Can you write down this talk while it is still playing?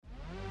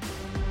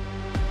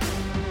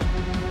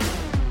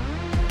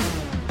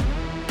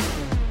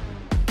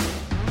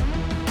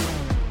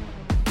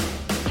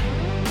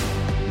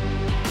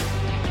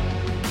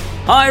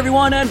Hi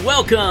everyone and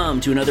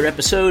welcome to another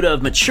episode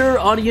of Mature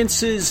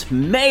Audiences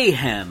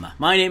Mayhem.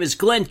 My name is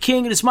Glenn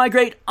King and it's my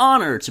great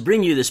honor to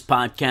bring you this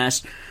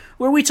podcast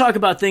where we talk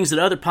about things that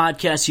other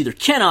podcasts either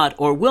cannot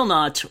or will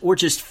not or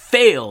just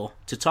fail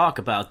to talk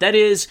about. That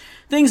is,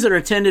 things that are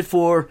intended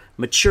for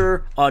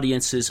mature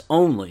audiences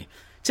only.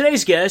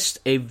 Today's guest,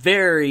 a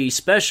very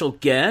special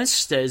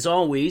guest as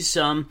always,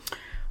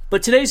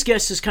 but today's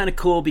guest is kind of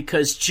cool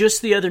because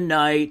just the other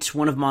night,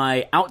 one of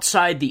my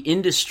outside the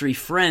industry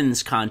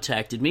friends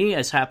contacted me,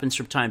 as happens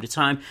from time to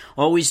time.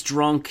 Always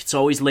drunk, it's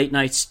always late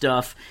night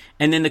stuff.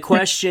 And then the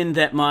question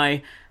that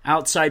my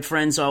outside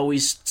friends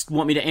always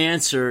want me to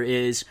answer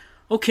is,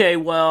 okay,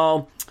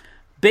 well,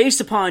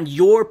 based upon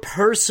your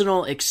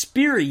personal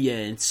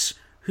experience,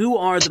 who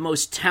are the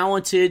most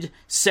talented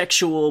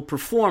sexual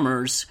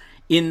performers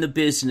in the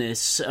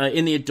business,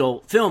 in the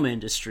adult film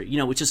industry,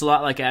 which is a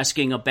lot like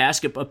asking a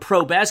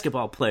pro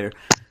basketball player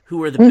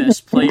who are the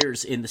best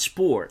players in the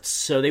sports.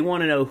 So they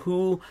want to know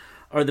who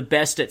are the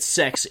best at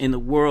sex in the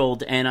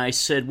world. And I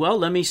said, well,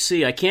 let me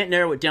see. I can't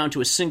narrow it down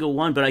to a single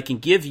one, but I can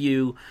give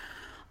you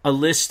a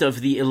list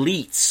of the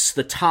elites,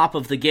 the top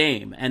of the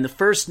game. And the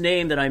first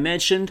name that I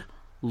mentioned,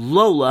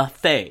 Lola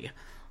Faye.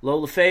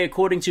 Lola Faye,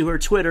 according to her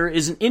Twitter,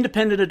 is an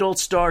independent adult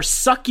star,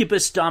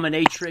 succubus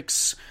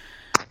dominatrix,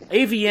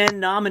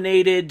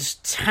 AVN-nominated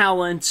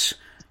talent.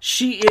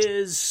 She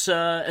is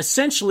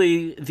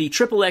essentially the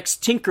XXX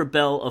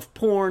Tinkerbell of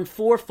porn,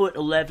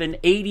 4'11",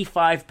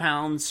 85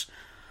 pounds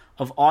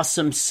of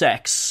awesome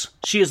sex.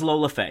 She is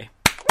Lola Faye.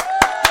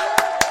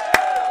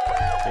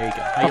 There you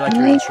go. How you like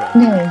your intro?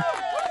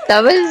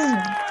 That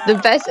was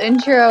the best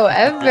intro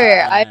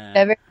ever.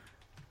 I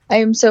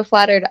am so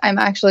flattered. I'm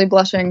actually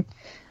blushing.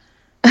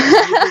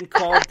 You've been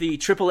called the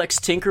XXX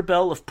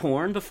Tinkerbell of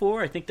porn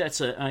before. I think that's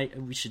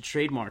we should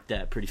trademark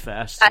that pretty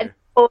fast. I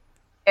totally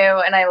do,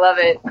 and I love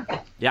it.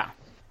 Yeah.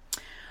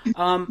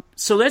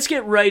 So let's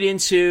get right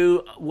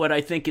into what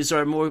I think is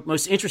our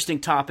most interesting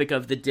topic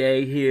of the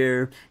day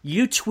here.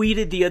 You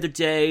tweeted the other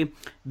day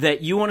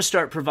that you want to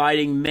start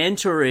providing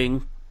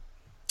mentoring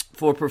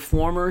for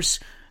performers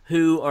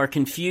who are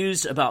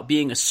confused about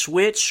being a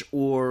switch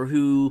or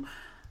who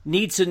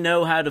need to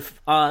know how to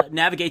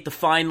navigate the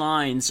fine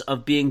lines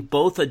of being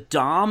both a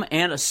dom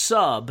and a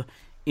sub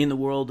in the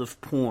world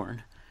of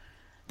porn.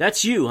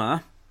 That's you, huh?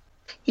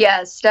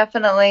 Yes,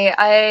 definitely.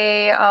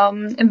 I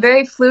am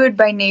very fluid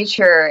by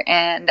nature,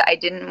 and I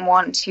didn't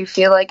want to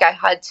feel like I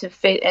had to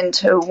fit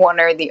into one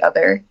or the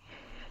other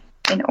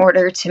in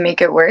order to make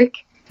it work.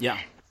 Yeah.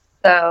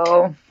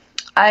 So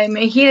I'm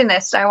a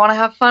hedonist. I want to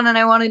have fun, and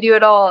I want to do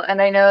it all,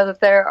 and I know that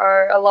there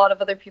are a lot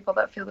of other people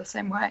that feel the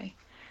same way.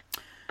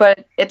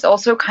 But it's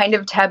also kind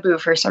of taboo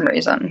for some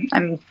reason.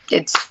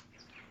 It's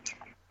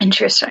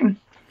interesting.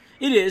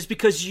 It is,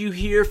 because you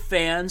hear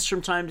fans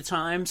from time to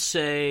time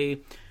say,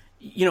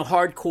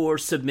 hardcore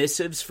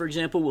submissives, for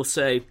example, will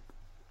say,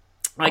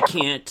 I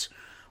can't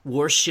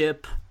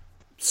worship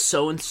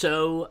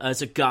so-and-so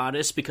as a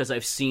goddess because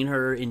I've seen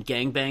her in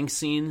gangbang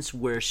scenes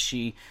where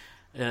she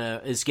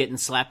is getting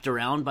slapped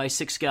around by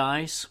 6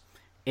 guys.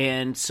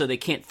 And so they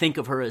can't think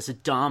of her as a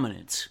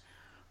dominant.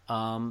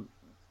 And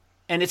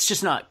it's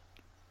just not.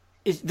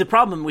 The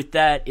problem with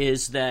that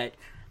is that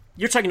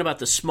you're talking about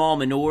the small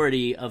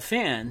minority of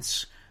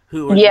fans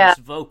who are most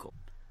vocal.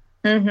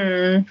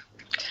 Mm-hmm.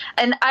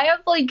 And I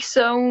have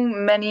so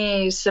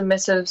many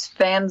submissives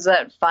fans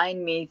that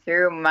find me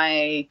through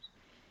my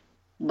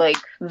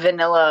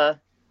vanilla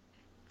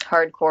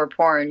hardcore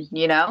porn,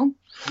 Yeah.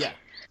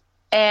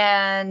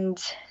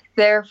 And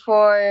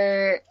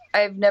therefore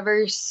I've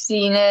never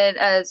seen it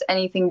as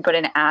anything but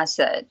an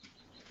asset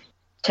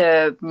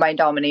to my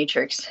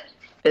dominatrix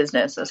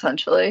business,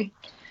 essentially.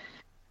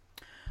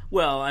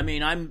 Well, I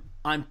mean,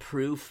 I'm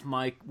proof.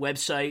 My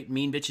website,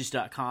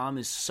 meanbitches.com,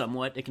 is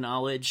somewhat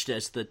acknowledged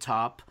as the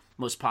top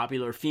most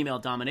popular female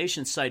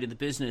domination site in the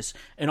business,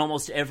 and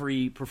almost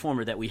every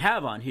performer that we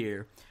have on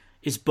here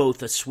is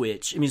both a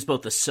switch. I mean, it's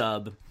both a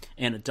sub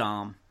and a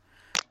dom.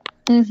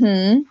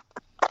 Mm-hmm.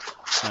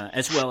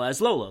 As well as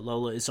Lola.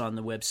 Lola is on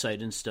the website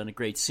and has done a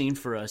great scene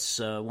for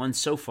us. One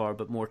so far,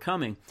 but more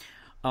coming.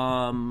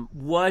 So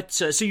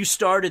you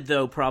started,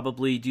 though,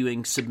 probably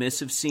doing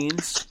submissive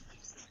scenes?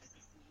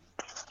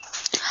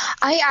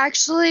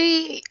 I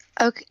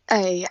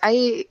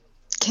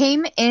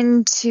came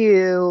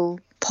into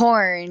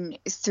porn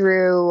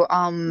through,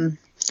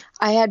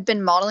 I had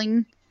been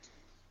modeling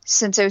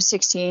since I was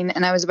 16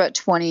 and I was about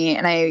 20,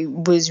 and I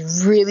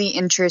was really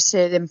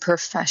interested in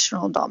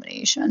professional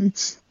domination.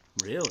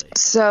 Really?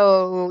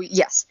 So,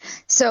 yes.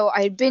 So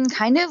I'd been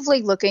kind of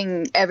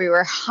looking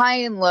everywhere, high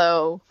and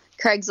low,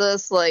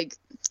 Craigslist,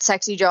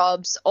 sexy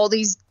jobs, all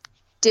these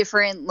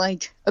different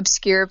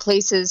obscure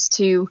places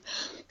to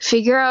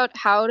figure out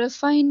how to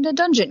find a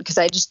dungeon, because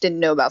I just didn't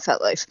know about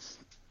FetLife.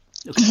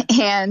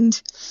 Okay.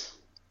 And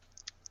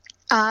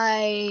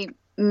I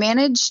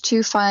managed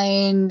to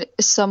find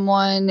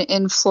someone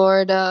in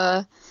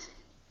Florida.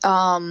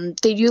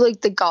 They do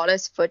the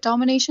goddess foot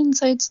domination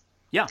sites.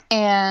 Yeah.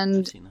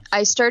 And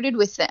I started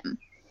with them.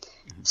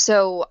 Mm-hmm.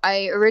 So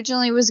I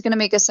originally was going to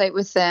make a site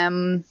with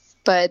them.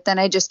 But then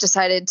I just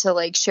decided to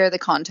like share the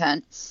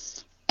content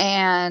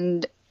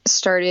and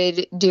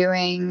started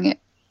doing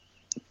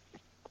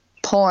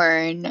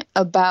porn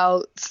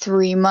about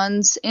 3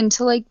 months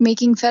into like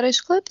making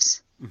fetish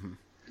clips. Mm-hmm.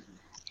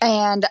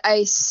 And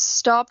I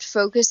stopped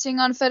focusing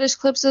on fetish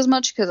clips as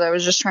much because I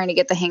was just trying to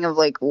get the hang of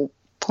like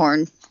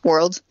porn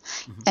world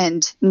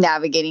and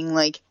navigating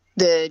like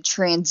the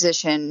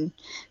transition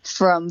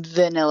from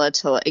vanilla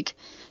to like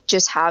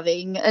just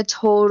having a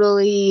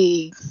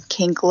totally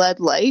kink-led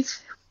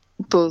life,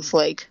 both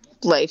like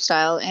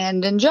lifestyle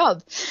and in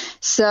job.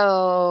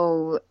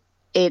 So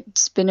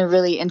it's been a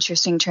really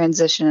interesting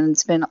transition.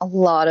 It's been a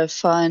lot of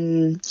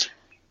fun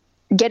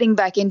getting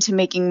back into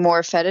making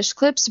more fetish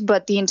clips,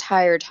 but the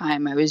entire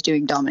time I was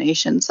doing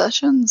domination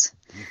sessions.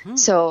 Mm-hmm.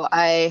 So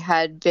I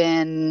had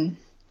been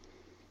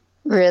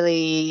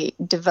really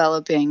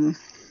developing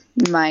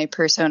my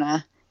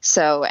persona.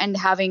 So, and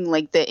having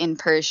like the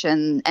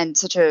in-person and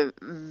such a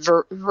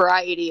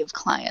variety of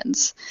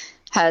clients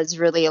has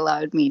really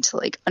allowed me to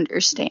like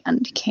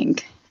understand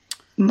kink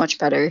much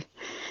better.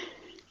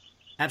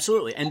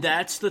 Absolutely. And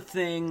that's the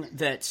thing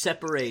that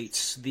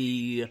separates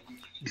the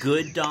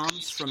good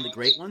DOMs from the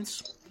great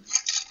ones.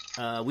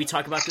 We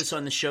talk about this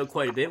on the show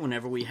quite a bit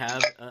whenever we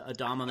have a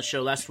Dom on the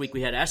show. Last week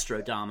we had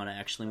Astro Dom on,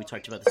 actually, and we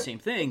talked about the same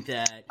thing.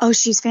 That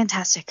she's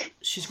fantastic.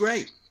 She's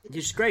great.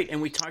 She's great.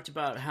 And we talked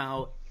about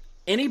how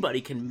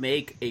anybody can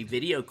make a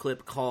video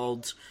clip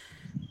called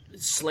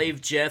Slave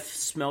Jeff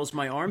Smells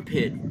My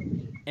Armpit,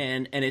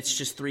 and it's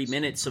just 3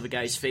 minutes of a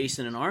guy's face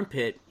in an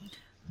armpit.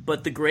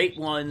 But the great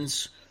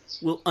ones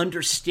will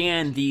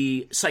understand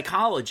the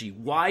psychology.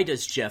 Why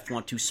does Jeff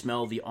want to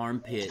smell the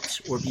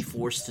armpits or be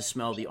forced to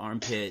smell the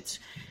armpits?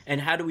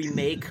 And how do we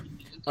make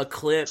a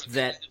clip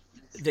that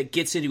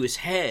gets into his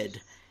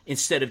head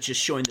instead of just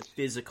showing the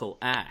physical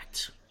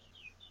act?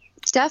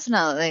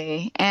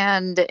 Definitely.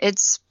 And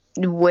it's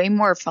way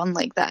more fun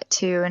like that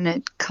too, and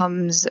it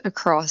comes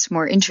across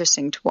more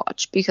interesting to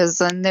watch because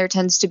then there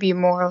tends to be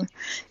more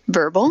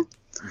verbal.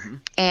 Mm-hmm.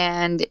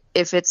 And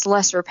if it's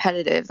less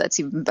repetitive, that's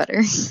even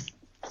better.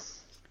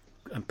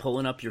 I'm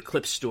pulling up your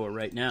clip store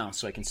right now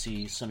so I can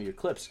see some of your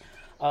clips.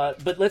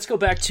 But let's go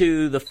back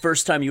to the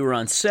first time you were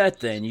on set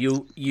then.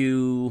 What'd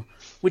you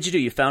do?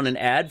 You found an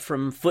ad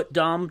from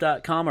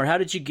footdom.com, or how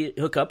did you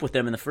hook up with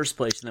them in the first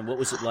place? And then what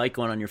was it like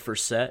going on your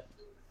first set?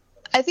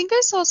 I think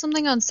I saw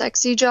something on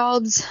Sexy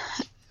Jobs,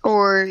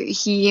 or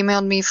he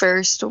emailed me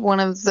first, one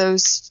of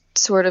those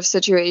sort of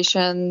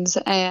situations,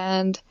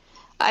 and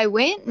I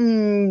went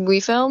and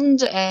we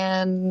filmed,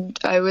 and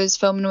I was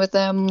filming with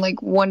them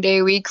like 1 day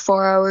a week,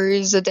 4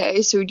 hours a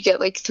day, so we'd get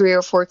like 3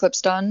 or 4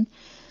 clips done.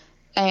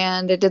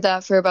 And I did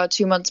that for about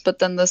 2 months, but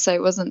then the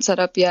site wasn't set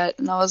up yet,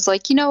 and I was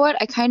like, you know what,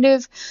 I kind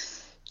of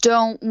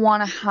don't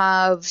want to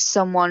have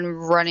someone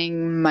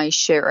running my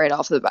shit right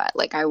off the bat.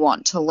 Like, I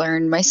want to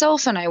learn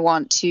myself, and I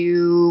want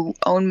to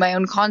own my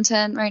own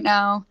content right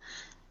now.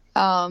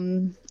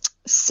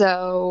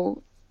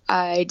 So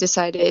I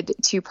decided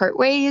to part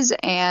ways,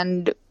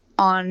 and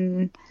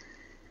on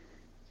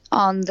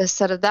the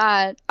set of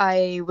that,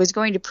 I was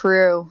going to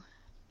Peru,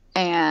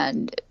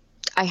 and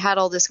I had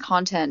all this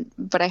content,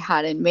 but I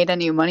hadn't made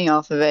any money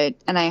off of it.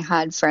 And I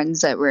had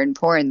friends that were in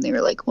porn. They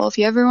were like, well, if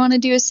you ever want to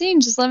do a scene,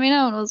 just let me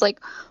know. And I was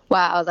like,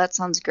 wow, that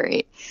sounds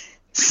great.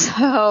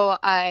 So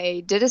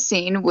I did a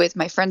scene with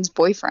my friend's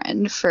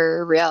boyfriend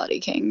for Reality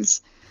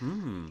Kings.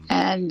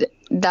 And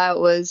that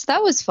was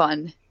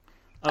fun.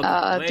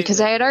 Okay, because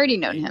I had already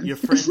known him. Your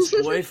friend's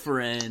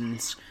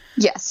boyfriend.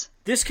 Yes.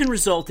 This can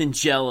result in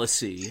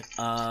jealousy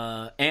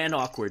and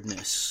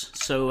awkwardness.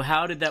 So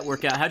how did that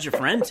work out? How'd your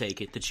friend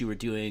take it that you were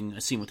doing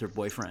a scene with her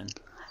boyfriend?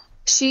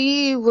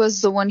 She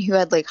was the one who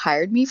had like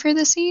hired me for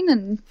the scene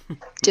and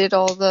did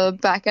all the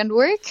back end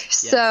work. Yes,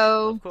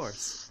 so of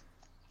course.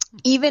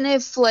 Even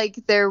if like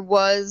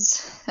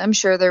I'm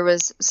sure there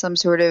was some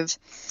sort of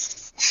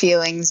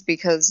feelings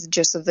because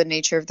just of the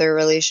nature of their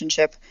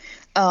relationship.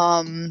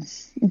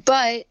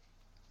 But,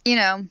 you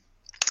know,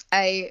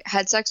 I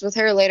had sex with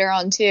her later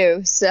on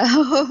too, so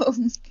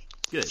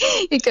good.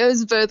 It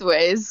goes both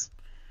ways.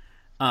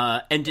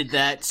 And did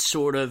that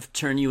sort of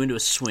turn you into a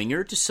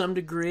swinger to some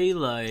degree?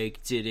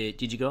 Like,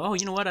 did you go, oh,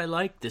 you know what? I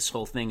like this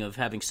whole thing of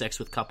having sex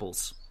with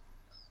couples.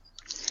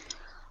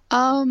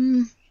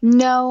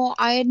 No,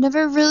 I had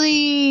never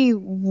really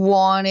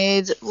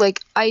wanted,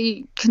 like,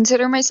 I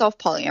consider myself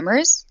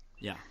polyamorous.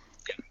 Yeah.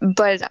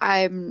 But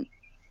I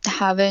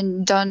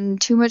haven't done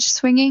too much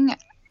swinging.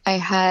 I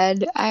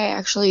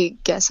actually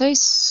guess I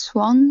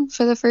swung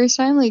for the first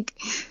time like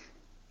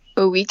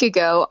a week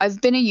ago. I've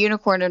been a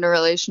unicorn in a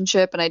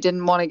relationship and I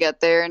didn't want to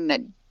get there,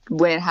 and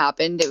when it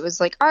happened it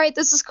was like, all right,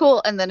 this is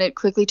cool, and then it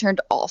quickly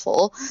turned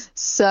awful.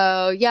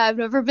 So yeah, I've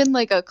never been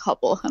like a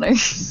couple hunter. All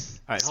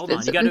right, hold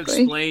on, you got to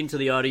explain to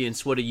the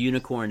audience what a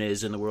unicorn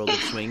is in the world of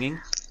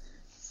swinging.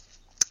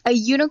 A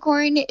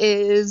unicorn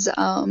is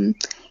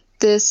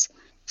this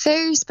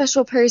very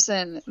special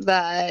person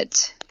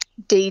that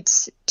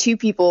dates 2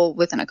 people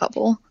within a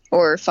couple,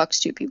 or fucks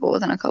 2 people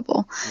within a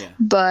couple. Yeah.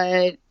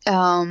 But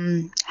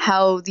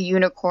how the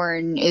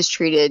unicorn is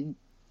treated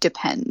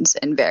depends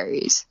and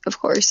varies, of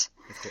course.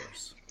 Of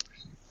course.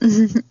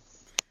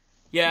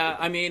 Yeah,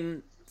 I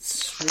mean,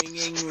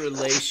 swinging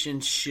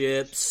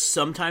relationships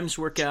sometimes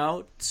work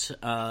out.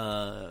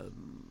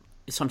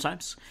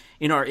 Sometimes.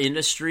 In our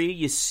industry,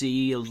 you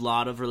see a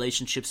lot of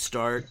relationships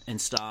start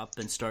and stop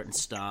and start and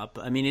stop.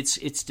 I mean,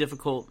 it's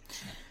difficult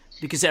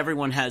because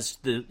everyone has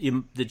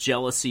the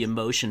jealousy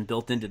emotion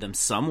built into them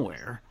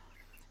somewhere.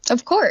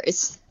 Of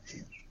course.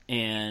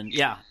 And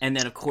yeah, and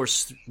then of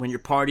course when you're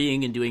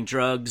partying and doing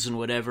drugs and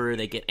whatever,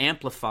 they get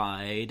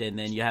amplified, and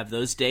then you have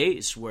those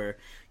days where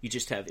you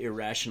just have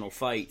irrational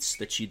fights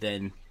that you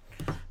then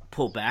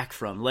pull back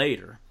from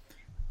later.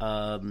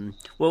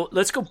 Well,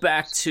 let's go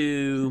back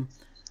to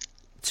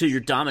your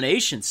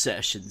domination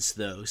sessions,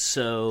 though.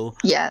 So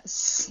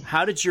yes,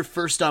 how did your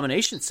first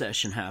domination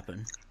session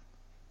happen?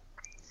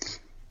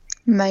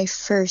 My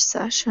first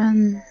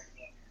session.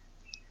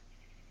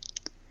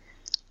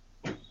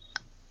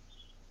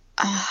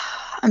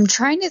 I'm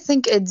trying to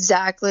think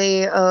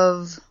exactly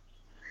of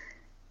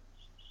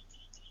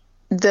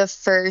the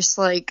first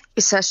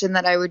session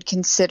that I would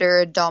consider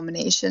a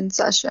domination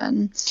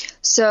session.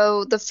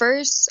 So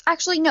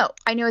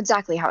I know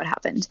exactly how it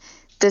happened.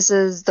 This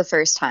is the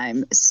first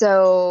time.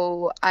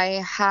 So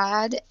I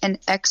had an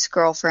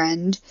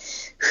ex-girlfriend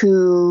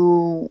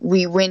who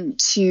we went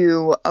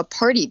to a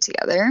party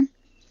together,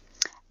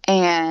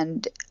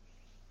 and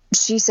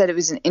she said it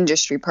was an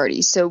industry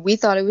party. So we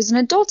thought it was an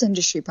adult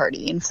industry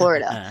party in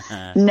Florida.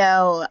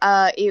 No,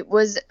 it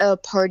was a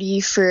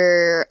party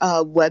for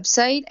a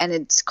website, and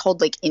it's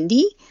called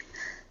Indie.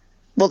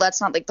 Well,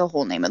 that's not the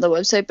whole name of the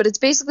website, but it's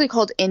basically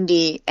called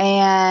Indie,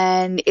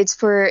 and it's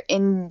for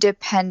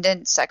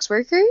independent sex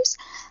workers.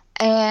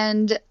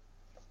 And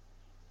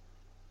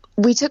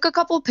we took a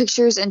couple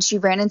pictures, and she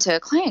ran into a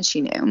client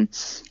she knew,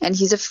 and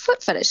he's a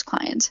foot fetish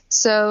client.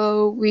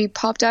 So we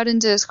popped out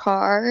into his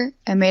car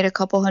and made a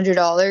couple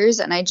 $100,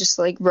 and I just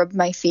rubbed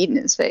my feet in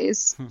his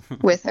face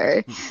with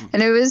her.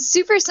 And it was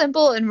super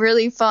simple and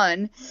really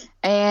fun.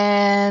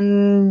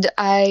 And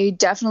I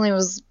definitely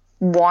was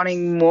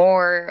wanting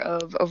more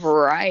of a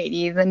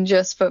variety than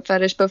just foot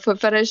fetish, but foot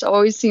fetish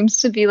always seems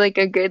to be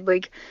a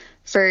good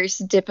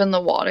first dip in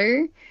the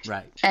water.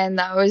 Right. And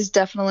that was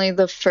definitely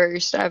the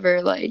first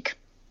ever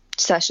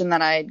session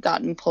that I had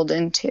gotten pulled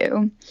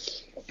into.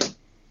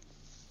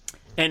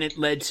 And it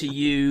led to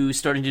you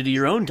starting to do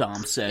your own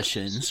dom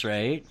sessions,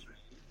 right?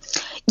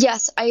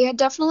 Yes, I had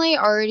definitely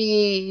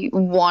already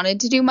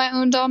wanted to do my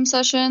own dom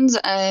sessions,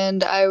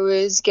 and I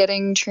was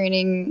getting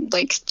training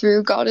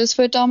through Goddess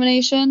Foot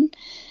Domination.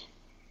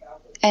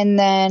 And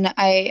then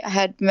I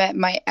had met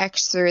my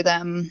ex through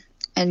them,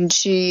 and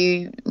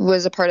she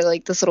was a part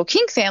of this little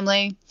kink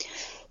family.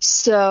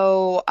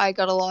 So I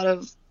got a lot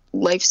of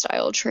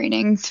lifestyle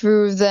training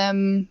through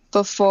them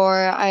before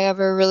I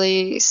ever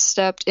really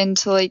stepped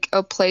into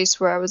a place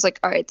where I was all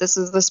right, this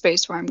is the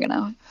space where I'm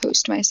gonna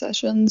host my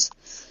sessions.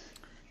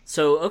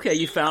 So okay,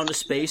 you found a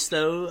space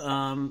though,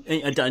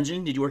 a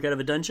dungeon. Did you work out of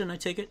a dungeon, I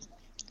take it?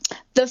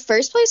 The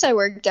first place I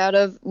worked out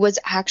of was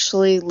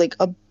actually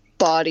a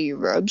body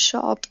rub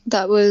shop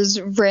that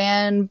was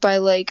ran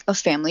by a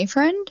family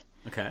friend.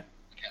 Okay.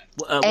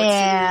 What city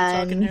are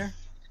we talking here?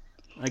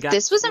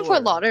 This was in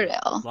Fort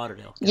Lauderdale.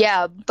 Okay.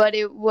 Yeah, but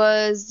it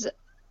was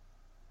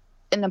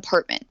an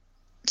apartment.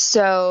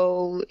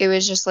 So it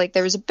was just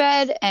there was a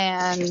bed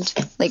and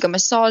a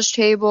massage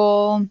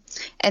table,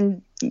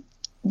 and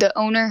the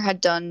owner had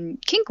done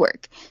kink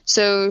work.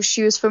 So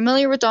she was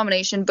familiar with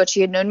domination, but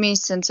she had known me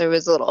since I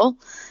was little.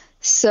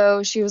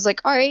 So she was all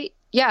right,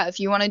 yeah, if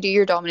you want to do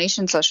your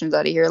domination sessions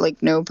out of here,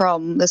 no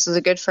problem. This is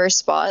a good first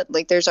spot.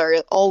 There's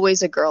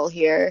always a girl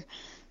here,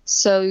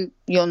 so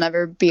you'll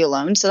never be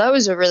alone. So that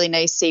was a really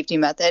nice safety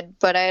method.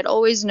 But I had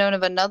always known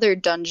of another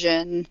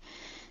dungeon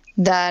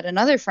that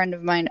another friend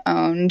of mine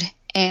owned,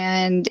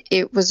 and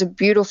it was a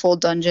beautiful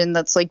dungeon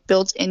that's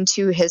built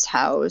into his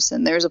house,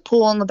 and there's a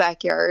pool in the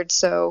backyard.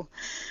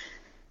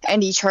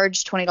 And he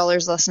charged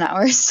 $20 less an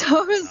hour. So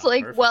I was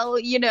perfect. well,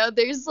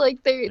 there's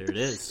there it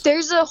is.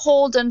 There's a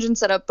whole dungeon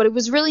set up, but it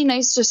was really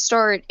nice to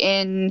start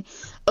in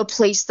a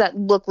place that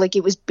looked like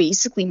it was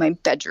basically my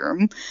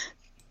bedroom,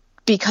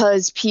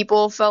 because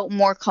people felt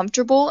more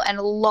comfortable. And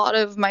a lot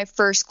of my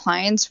first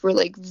clients were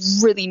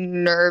really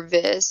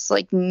nervous,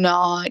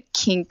 not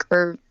kink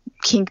or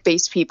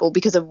kink-based people,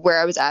 because of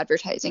where I was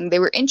advertising. They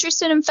were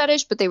interested in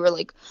fetish, but they were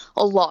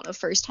a lot of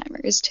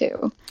first-timers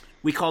too.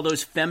 We call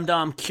those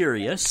femdom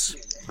curious.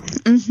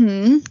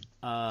 Mm-hmm.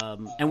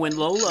 And when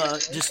Lola,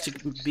 just to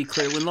be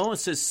clear, when Lola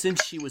says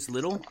since she was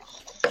little,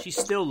 she's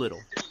still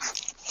little.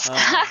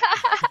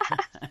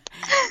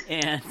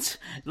 And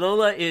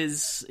Lola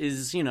is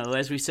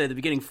as we said at the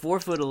beginning,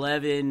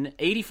 4'11",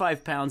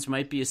 85 pounds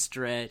might be a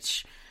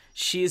stretch.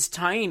 She is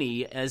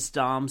tiny as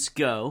doms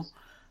go,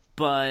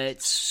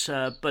 but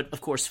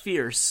of course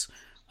fierce.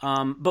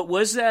 But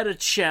was that a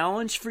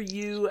challenge for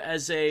you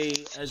as a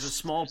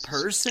small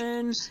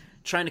person,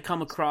 trying to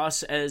come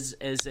across as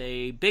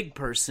a big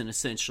person,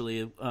 essentially,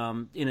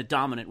 in a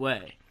dominant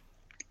way?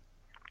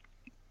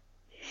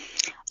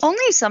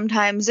 Only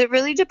sometimes. It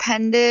really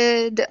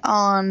depended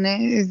on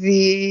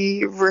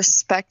the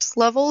respect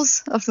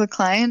levels of the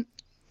client.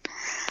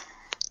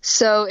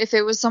 So if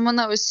it was someone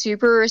that was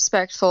super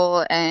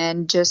respectful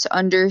and just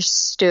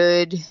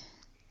understood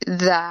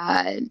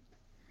the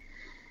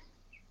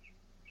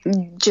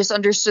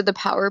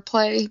power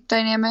play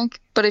dynamic,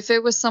 but if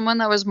it was someone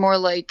that was more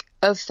like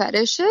a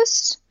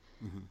fetishist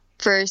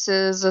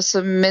versus a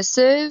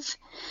submissive,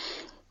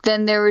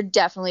 then there would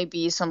definitely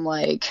be some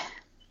like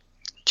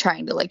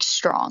trying to like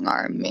strong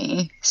arm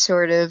me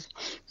sort of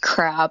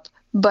crap.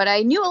 But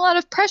I knew a lot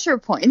of pressure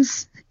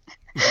points.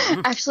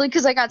 Actually,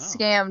 because I got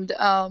scammed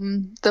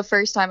the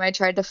first time I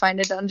tried to find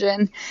a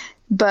dungeon.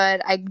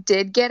 But I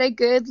did get a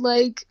good,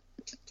 like,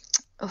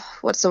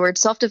 what's the word,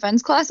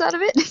 self-defense class out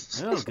of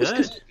it. Oh,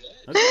 good.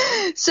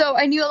 Okay. So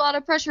I knew a lot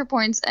of pressure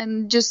points,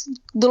 and just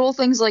little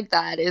things like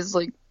that is,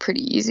 like,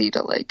 pretty easy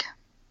to, like,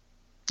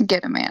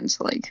 get a man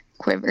to, like,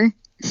 quiver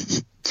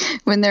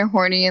when they're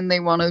horny and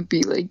they want to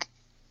be, like,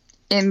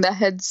 in the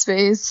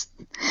headspace.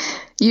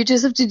 You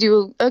just have to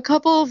do a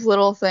couple of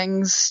little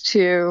things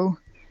to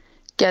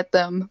get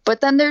them.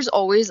 But then there's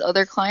always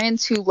other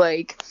clients who,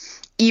 like,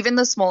 even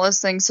the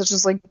smallest things such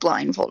as like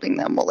blindfolding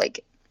them will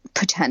like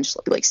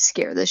potentially like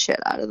scare the shit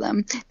out of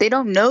them. They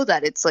don't know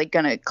that it's like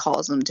gonna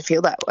cause them to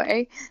feel that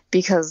way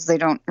because they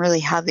don't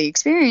really have the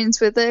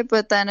experience with it.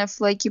 But then if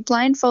like you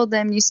blindfold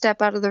them, you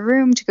step out of the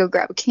room to go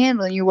grab a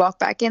candle and you walk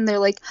back in, they're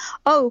like,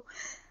 oh,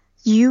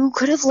 you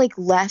could have like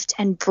left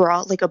and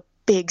brought like a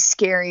big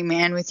scary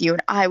man with you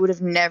and I would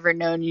have never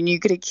known you and you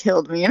could have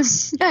killed me. And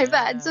I've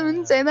had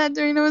someone say that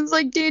to me and I was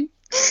like, dude,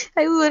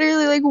 I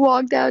literally like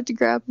walked out to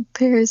grab a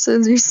pair of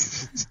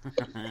scissors.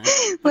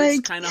 Like,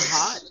 it's kind of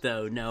hot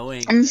though,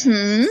 knowing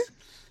that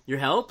you're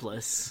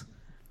helpless.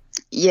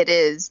 It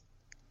is.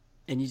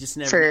 And you just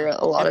never for know.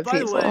 A lot and of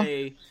people. By the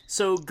way,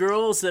 so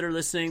girls that are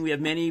listening, we have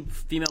many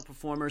female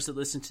performers that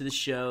listen to the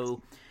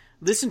show.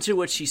 Listen to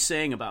what she's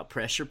saying about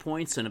pressure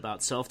points and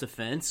about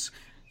self-defense.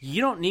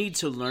 You don't need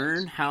to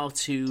learn how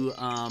to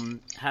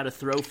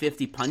throw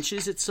 50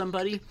 punches at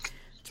somebody.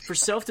 For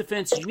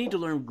self-defense, you need to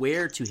learn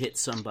where to hit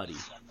somebody.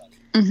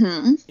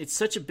 It's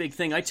such a big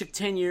thing. I took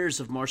 10 years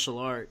of martial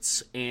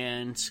arts,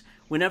 and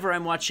whenever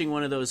I'm watching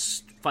one of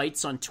those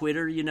fights on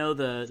Twitter, you know,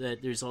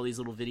 there's all these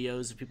little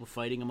videos of people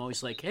fighting, I'm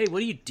always like, hey,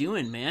 what are you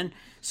doing, man?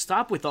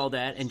 Stop with all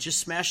that and just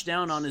smash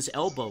down on his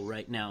elbow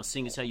right now,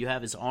 seeing as how you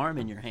have his arm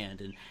in your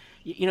hand. And,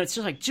 you know, it's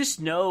just like,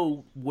 just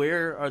know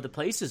where are the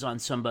places on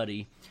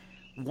somebody.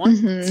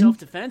 One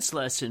self-defense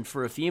lesson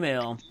for a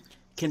female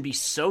can be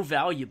so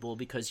valuable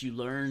because you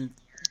learn,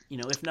 you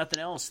know, if nothing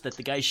else, that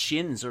the guy's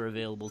shins are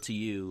available to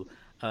you,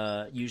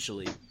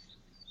 usually.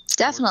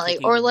 Definitely.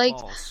 Or like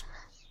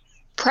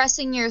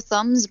pressing your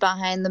thumbs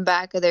behind the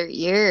back of their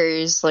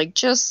ears, like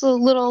just a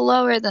little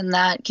lower than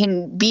that,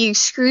 can be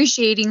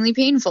excruciatingly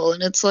painful.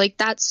 And it's like,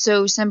 that's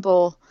so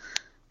simple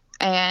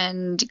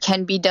and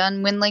can be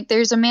done when like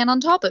there's a man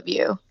on top of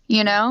you,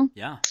 you know?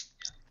 Yeah.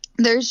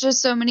 There's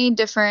just so many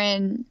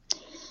different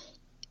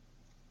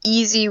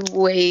easy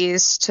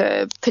ways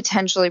to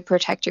potentially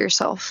protect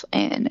yourself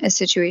in a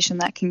situation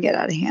that can get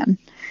out of hand.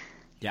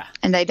 Yeah.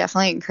 And I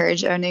definitely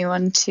encourage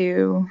anyone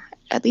to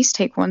at least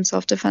take one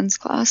self-defense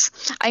class.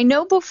 I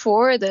know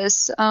before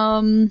this,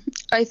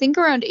 I think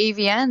around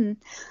AVN,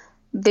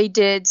 they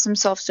did some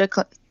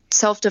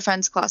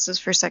self-defense classes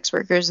for sex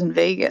workers in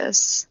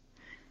Vegas.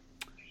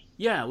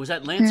 Yeah, was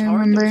that Lance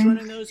Hart that was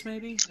running those,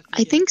 maybe?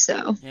 I think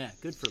so. Yeah,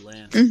 good for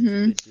Lance.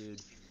 Good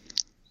dude.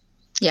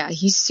 Yeah,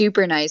 he's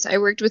super nice. I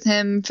worked with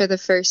him for the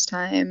first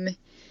time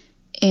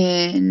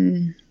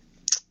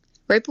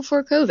right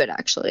before COVID,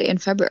 actually, in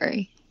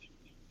February.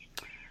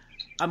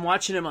 I'm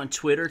watching him on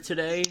Twitter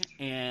today,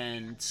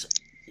 and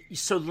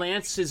so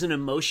Lance is an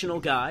emotional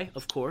guy,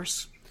 of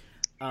course.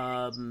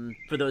 For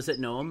those that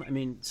know him, I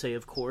mean, say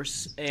of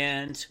course.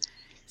 And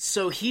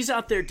so he's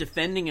out there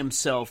defending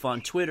himself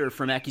on Twitter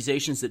from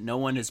accusations that no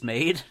one has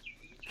made.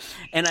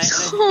 And I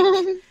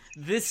think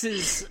this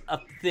is a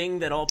thing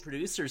that all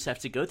producers have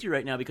to go through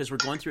right now because we're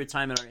going through a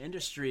time in our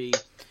industry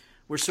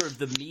where sort of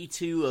the Me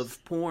Too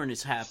of porn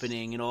is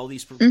happening and all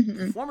these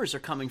performers are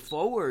coming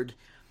forward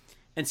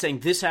and saying,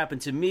 this happened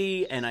to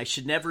me and I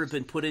should never have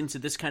been put into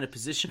this kind of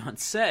position on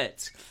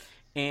set.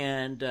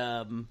 And,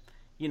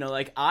 you know,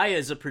 like I,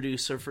 as a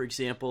producer, for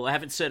example, I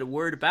haven't said a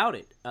word about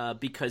it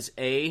because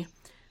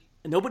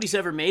nobody's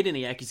ever made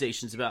any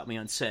accusations about me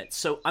on set.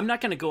 So I'm not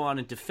going to go on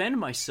and defend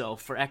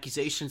myself for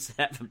accusations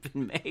that haven't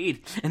been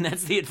made. And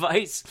that's the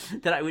advice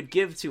that I would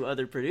give to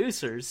other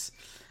producers.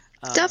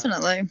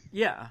 Definitely.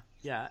 Yeah.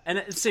 And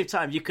at the same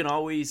time, you can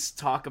always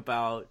talk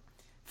about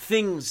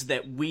things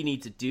that we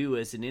need to do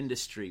as an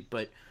industry.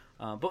 But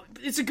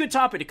it's a good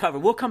topic to cover.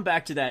 We'll come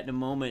back to that in a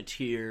moment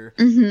here.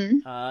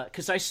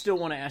 Because I still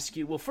want to ask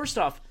you, well, first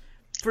off,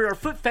 for our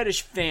foot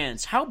fetish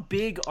fans, how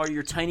big are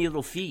your tiny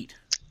little feet?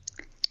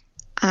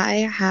 I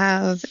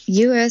have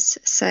US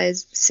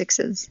size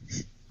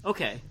 6s.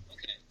 Okay.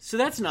 So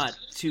that's not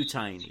too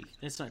tiny.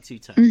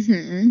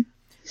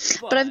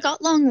 But I've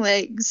got long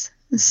legs,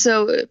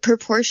 so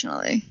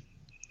proportionally.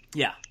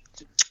 Yeah.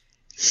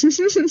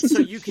 So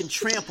you can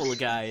trample a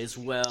guy as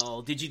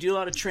well. Did you do a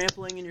lot of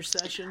trampling in your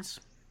sessions?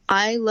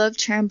 I love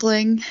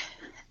trampling.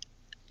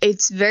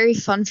 It's very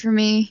fun for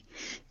me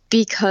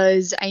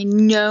because I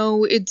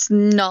know it's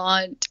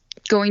not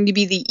going to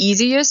be the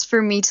easiest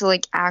for me to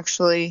like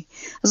actually,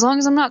 as long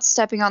as I'm not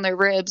stepping on their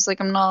ribs, like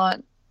I'm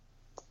not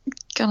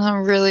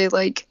gonna really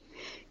like,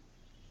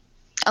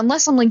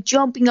 unless I'm like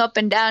jumping up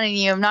and down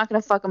and I'm not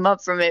gonna fuck them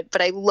up from it.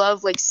 But I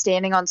love like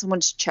standing on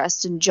someone's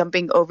chest and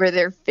jumping over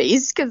their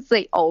face because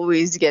they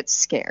always get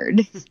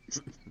scared.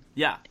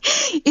 Yeah,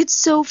 it's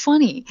so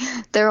funny.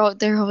 They're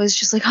always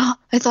just like, "Oh,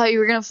 I thought you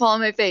were gonna fall on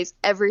my face,"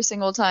 every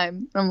single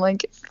time. I'm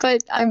like,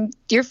 "But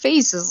your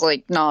face is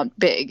like not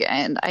big,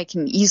 and I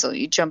can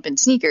easily jump in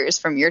sneakers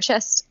from your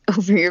chest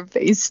over your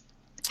face."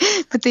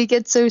 But they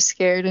get so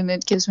scared, and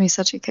it gives me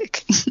such a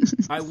kick.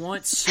 I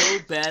want so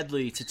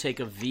badly to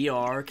take a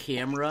VR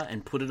camera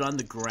and put it on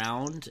the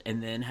ground,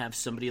 and then have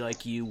somebody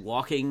like you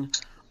walking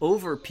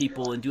over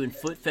people and doing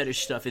foot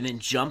fetish stuff, and then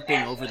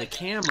jumping over the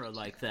camera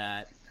like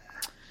that.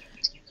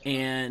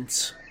 And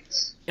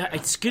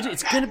it's good.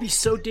 It's going to be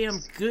so damn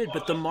good,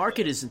 but the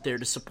market isn't there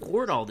to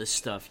support all this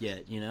stuff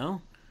yet, you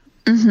know?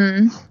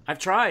 Mm-hmm. I've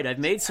tried. I've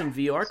made some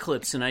VR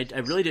clips, and I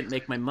really didn't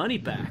make my money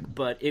back,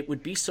 but it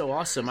would be so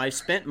awesome. I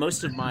spent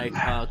most of my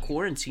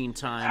quarantine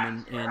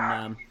time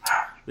in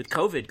with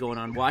COVID going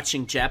on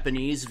watching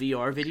Japanese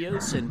VR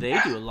videos, and they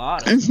do a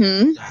lot of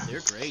they're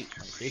great.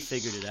 They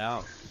figured it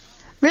out.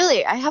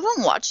 Really? I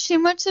haven't watched too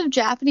much of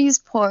Japanese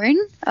porn,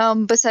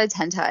 besides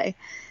hentai.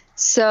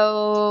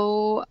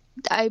 So,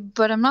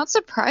 but I'm not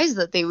surprised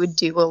that they would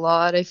do a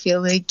lot. I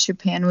feel like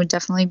Japan would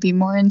definitely be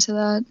more into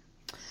that.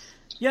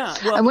 Yeah,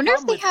 well, I wonder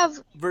if they have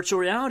virtual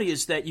reality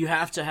is that you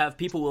have to have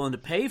people willing to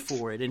pay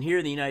for it, and here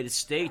in the United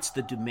States,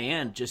 the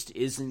demand just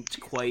isn't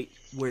quite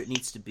where it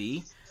needs to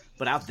be.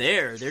 But out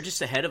there, they're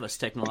just ahead of us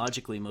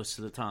technologically most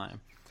of the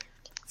time.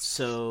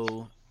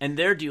 So, and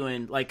they're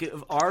doing like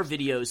our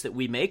videos that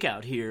we make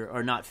out here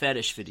are not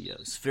fetish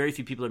videos. Very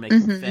few people are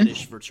making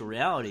fetish virtual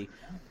reality.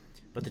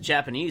 But the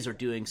Japanese are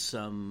doing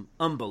some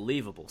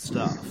unbelievable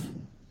stuff.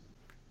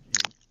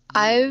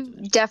 I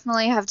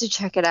definitely have to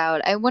check it out.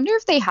 I wonder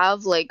if they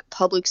have like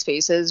public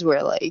spaces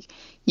where like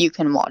you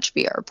can watch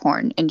VR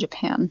porn in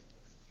Japan.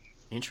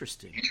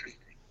 Interesting.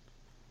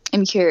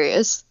 I'm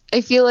curious.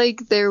 I feel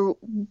like there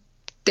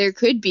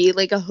could be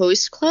like a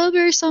host club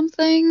or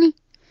something.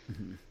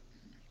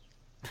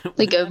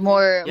 Like a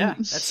more yeah,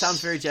 that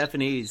sounds very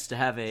Japanese, to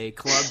have a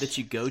club that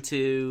you go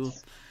to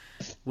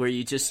where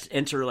you just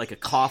enter like a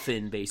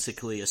coffin,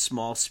 basically, a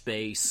small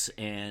space,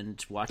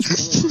 and watch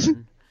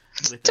porn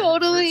with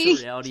totally a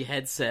virtual reality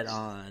headset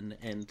on.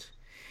 And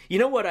you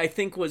know what I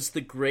think was the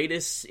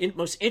greatest,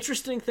 most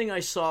interesting thing I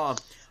saw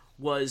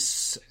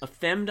was a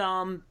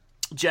femdom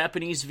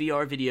Japanese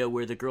VR video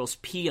where the girls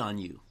pee on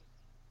you.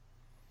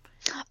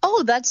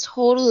 Oh, that's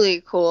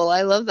totally cool.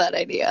 I love that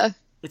idea.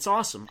 It's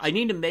awesome. I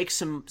need to make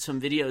some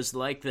videos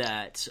like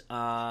that,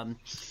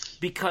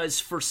 because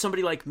for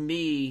somebody like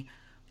me,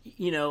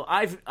 you know,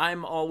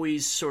 I'm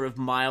always sort of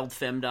mild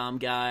femdom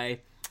guy.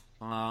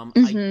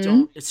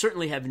 I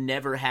certainly have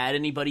never had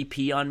anybody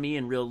pee on me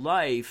in real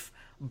life,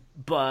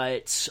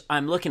 but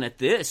I'm looking at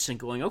this and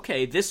going,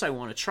 okay, this I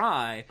want to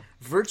try.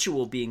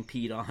 Virtual being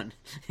peed on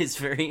is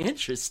very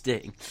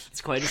interesting. It's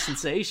quite a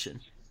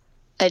sensation.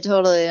 I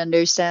totally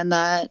understand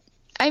that.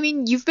 I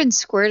mean, you've been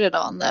squirted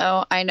on,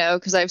 though. I know,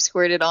 because I've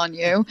squirted on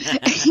you.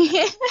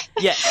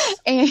 Yes.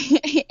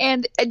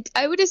 And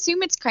I would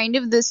assume it's kind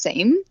of the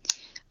same.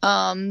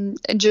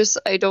 Just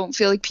I don't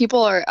feel like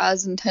people are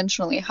as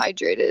intentionally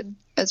hydrated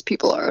as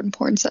people are on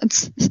porn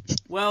sets.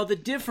 Well, the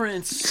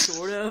difference,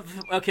 sort of,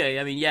 okay,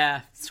 I mean,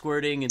 yeah,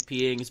 squirting and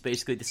peeing is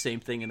basically the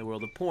same thing in the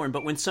world of porn,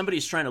 but when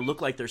somebody's trying to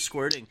look like they're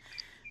squirting,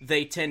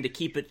 they tend to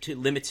keep it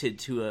limited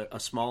to a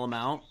small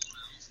amount.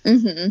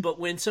 But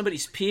when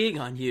somebody's peeing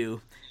on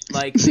you,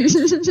 like, they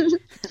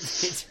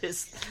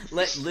just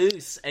let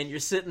loose, and you're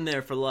sitting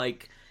there for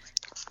like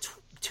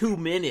 2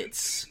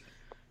 minutes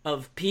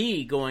of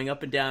pee going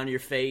up and down your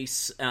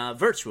face,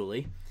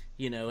 virtually,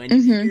 you know, and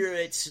you hear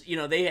it's, you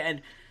know,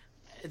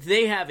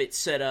 they have it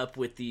set up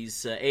with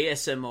these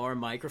ASMR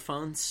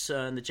microphones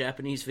in the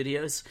Japanese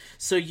videos,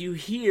 so you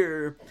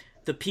hear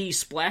the pee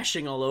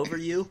splashing all over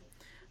you.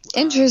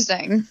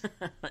 Interesting.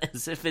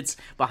 As if it's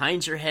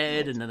behind your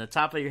head and on the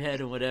top of your head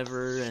and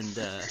whatever, and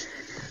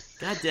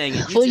god dang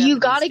it. Well, you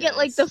gotta get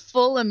like the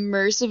full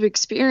immersive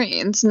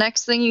experience.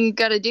 Next thing you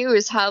gotta do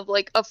is have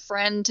like a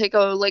friend take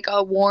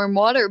a warm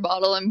water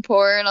bottle and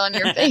pour it on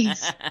your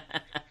face.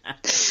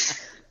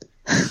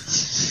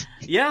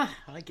 Yeah,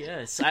 I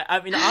guess. I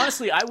mean,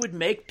 honestly, I would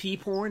make pee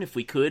porn if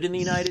we could in the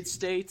United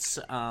States.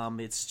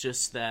 It's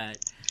just that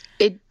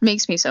it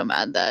makes me so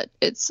mad that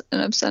it's an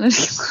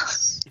obscenity law.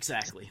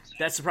 Exactly.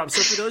 That's the problem.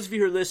 So for those of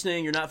you who are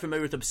listening, you're not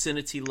familiar with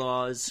obscenity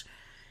laws,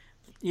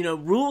 you know,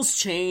 rules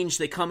change,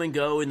 they come and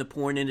go in the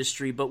porn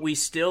industry, but we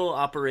still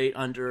operate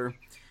under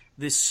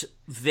this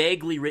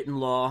vaguely written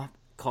law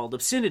called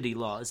obscenity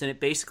laws, and it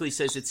basically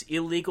says it's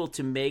illegal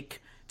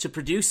to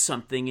produce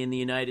something in the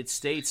United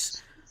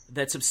States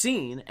that's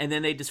obscene, and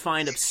then they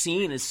define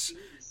obscene as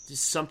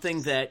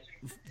something that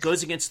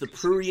goes against the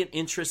prurient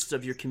interests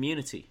of your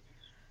community.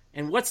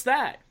 And what's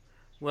that?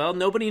 Well,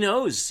 nobody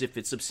knows if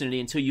it's obscenity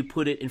until you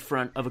put it in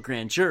front of a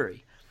grand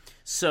jury.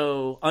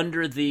 So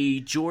under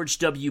the George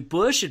W.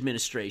 Bush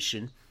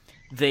administration,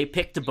 they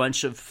picked a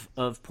bunch of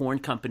porn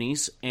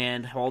companies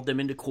and hauled them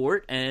into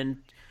court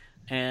and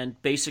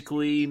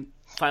basically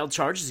filed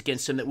charges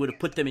against them that would have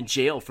put them in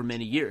jail for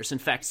many years. In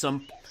fact,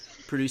 some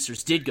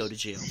producers did go to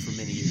jail for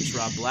many years.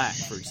 Rob Black,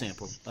 for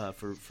example,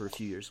 for a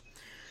few years.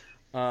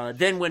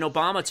 Then when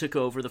Obama took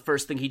over, the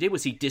first thing he did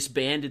was he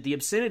disbanded the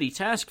obscenity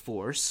task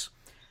force.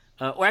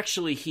 Or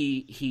actually,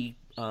 he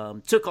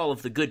took all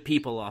of the good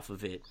people off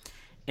of it.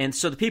 And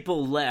so the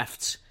people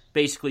left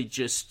basically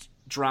just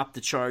dropped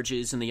the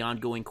charges in the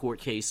ongoing court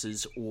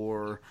cases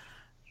or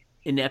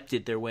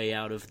inepted their way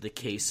out of the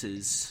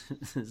cases.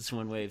 That's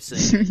one way of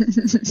saying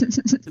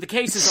it. The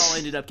cases all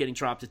ended up getting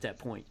dropped at that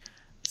point.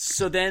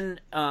 So then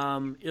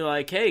you're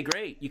like, hey,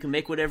 great, you can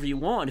make whatever you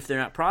want if they're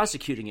not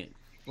prosecuting it.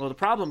 Well, the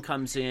problem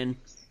comes in,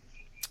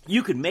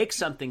 you could make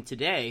something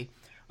today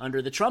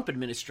under the Trump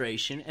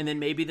administration, and then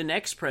maybe the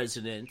next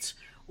president,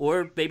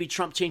 or maybe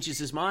Trump changes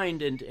his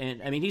mind,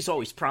 and I mean, he's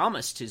always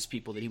promised his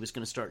people that he was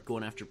going to start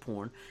going after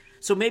porn.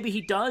 So maybe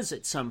he does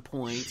at some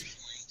point,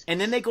 and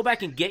then they go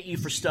back and get you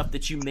for stuff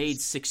that you made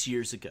 6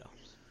 years ago.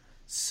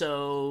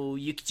 So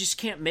you just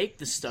can't make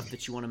the stuff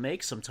that you want to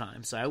make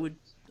sometimes.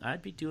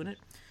 I'd be doing it.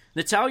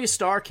 Natalia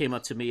Starr came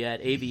up to me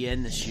at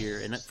AVN this year,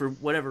 and for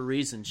whatever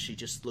reason, she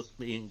just looked at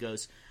me and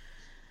goes,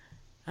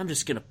 I'm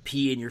just going to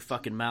pee in your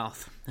fucking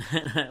mouth.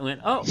 And I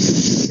went, oh.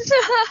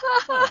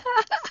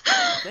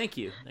 Thank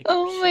you.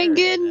 Oh my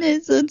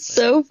goodness, that's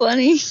so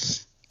funny.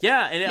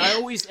 Yeah, and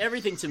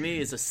everything to me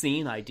is a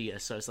scene idea.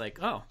 So I was like,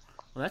 oh,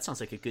 well, that sounds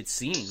like a good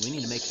scene. We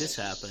need to make this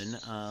happen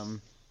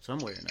some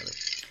way or another.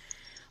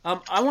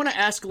 I want to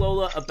ask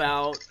Lola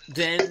about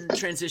then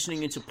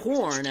transitioning into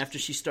porn after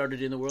she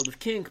started in the world of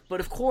kink. But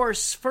of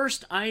course,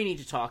 first I need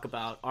to talk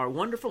about our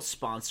wonderful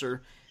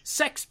sponsor,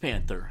 Sex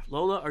Panther.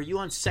 Lola, are you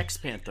on Sex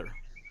Panther?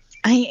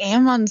 I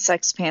am on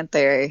Sex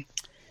Panther.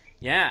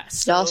 Yeah.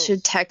 Y'all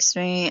should text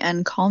me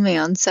and call me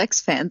on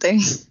Sex Panther.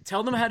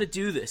 Tell them how to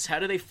do this. How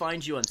do they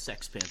find you on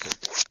Sex Panther?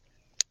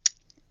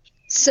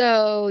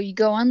 So you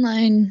go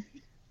online,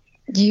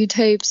 you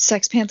type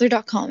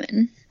sexpanther.com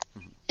in,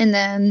 and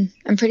then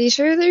I'm pretty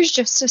sure there's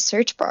just a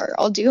search bar.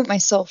 I'll do it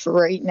myself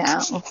right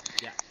now.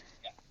 Yeah.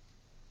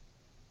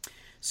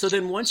 So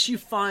then once you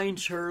find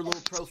her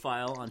little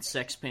profile on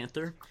Sex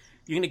Panther,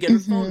 you're going to get her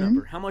phone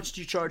number. How much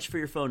do you charge for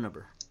your phone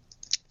number?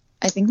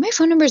 I think my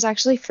phone number is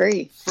actually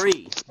free.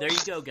 Free. There you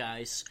go,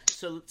 guys.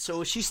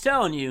 So she's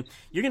telling you,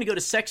 you're going to go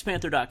to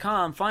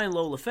sexpanther.com, find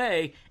Lola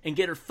Faye, and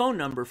get her phone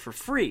number for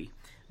free.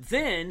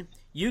 Then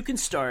you can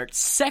start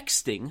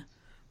sexting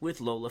with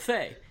Lola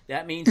Faye.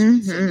 That means you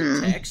can send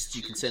her texts,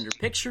 you can send her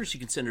pictures, you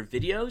can send her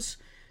videos.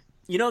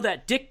 You know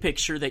that dick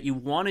picture that you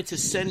wanted to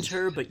send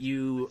her, but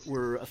you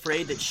were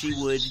afraid that she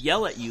would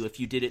yell at you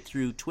if you did it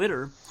through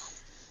Twitter?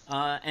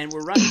 And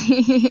we're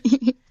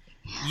right.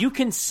 You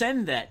can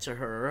send that to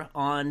her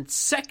on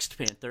Sex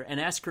Panther and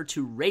ask her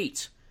to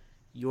rate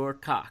your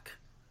cock.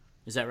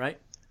 Is that right?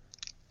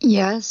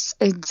 Yes,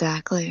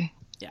 exactly.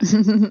 Yeah.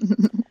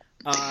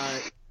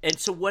 And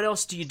so what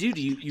else do? Do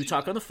you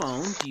talk on the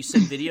phone? Do you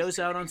send videos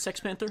out on Sex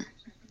Panther?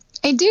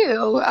 I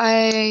do.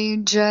 I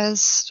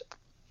just,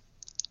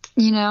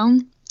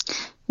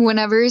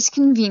 whenever it's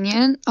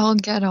convenient, I'll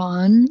get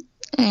on.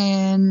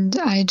 And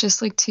I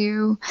just like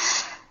to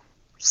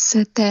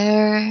sit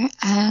there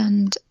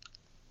and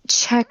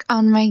check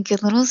on my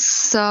good little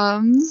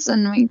subs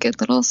and my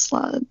good little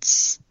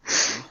sluts.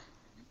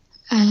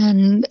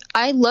 And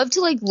I love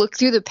to look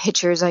through the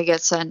pictures I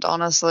get sent,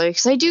 honestly,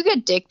 because I do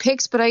get dick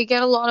pics, but I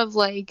get a lot of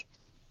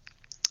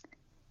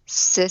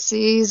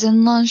sissies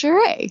in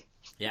lingerie.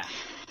 Yeah.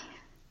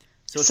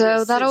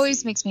 So that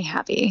always makes me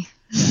happy.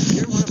 Yeah,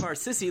 you're one of our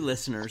sissy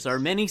listeners, our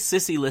many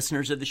sissy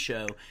listeners of the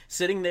show,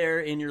 sitting there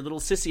in your little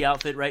sissy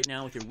outfit right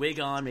now with your wig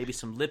on, maybe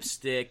some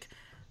lipstick,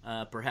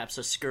 perhaps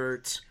a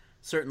skirt,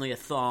 certainly a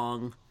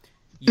thong.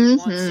 You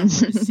want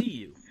someone to see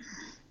you.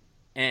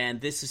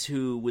 And this is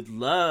who would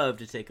love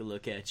to take a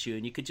look at you.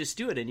 And you could just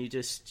do it. And you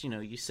just,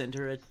 you send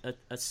her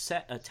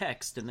a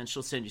text, and then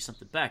she'll send you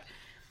something back.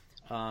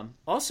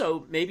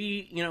 Also,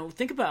 maybe,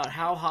 think about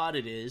how hot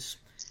it is.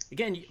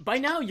 Again, by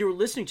now you're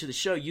listening to the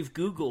show. You've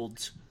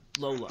Googled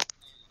Lola.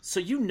 So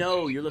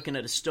you're looking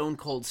at a stone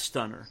cold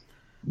stunner.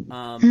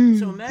 So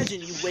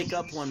imagine you wake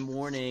up one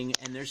morning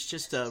and there's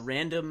just a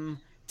random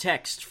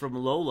text from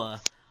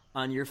Lola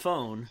on your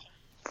phone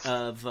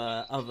of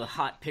a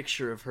hot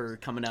picture of her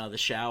coming out of the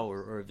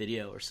shower or a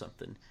video or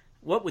something.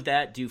 What would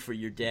that do for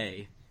your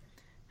day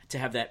to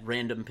have that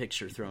random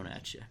picture thrown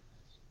at you,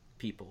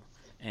 people?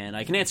 And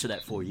I can answer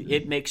that for you.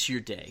 It makes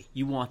your day.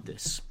 You want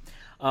this.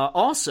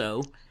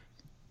 Also,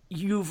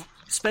 you've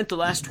spent the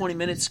last 20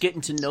 minutes getting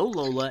to know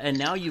Lola, and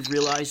now you've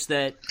realized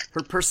that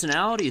her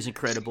personality is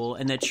incredible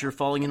and that you're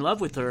falling in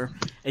love with her,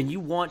 and you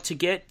want to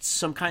get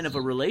some kind of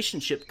a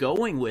relationship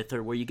going with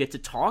her where you get to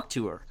talk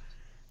to her.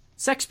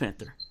 Sex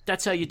Panther.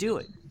 That's how you do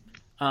it.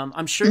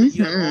 I'm sure that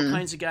you have all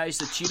kinds of guys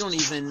that you don't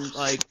even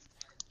like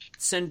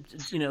send,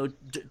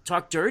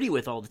 talk dirty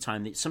with all the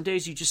time. Some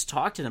days you just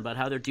talk to them about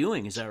how they're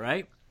doing. Is that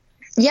right?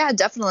 Yeah,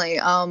 definitely.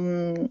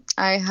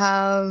 I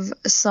have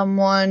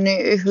someone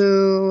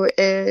who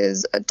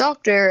is a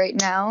doctor right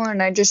now,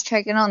 and I just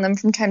check in on them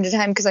from time to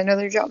time because I know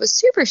their job is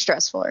super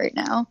stressful right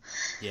now.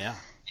 Yeah.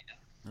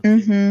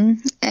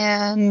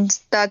 And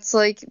that's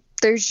like,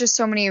 there's just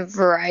so many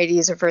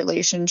varieties of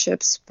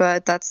relationships,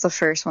 but that's the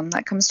first one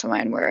that comes to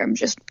mind where I'm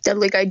just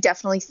like, I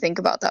definitely think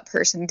about that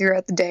person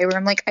throughout the day where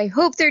I'm like, I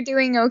hope they're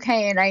doing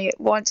okay. And I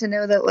want to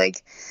know that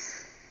like,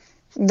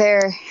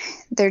 they're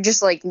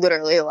just like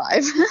literally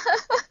alive.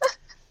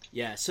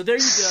 Yeah. So there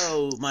you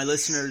go, my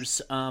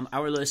listeners,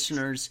 our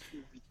listeners.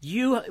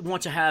 You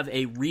want to have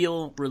a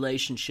real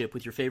relationship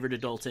with your favorite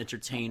adult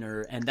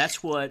entertainer, and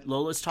that's what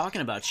Lola's talking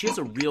about. She has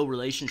a real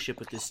relationship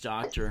with this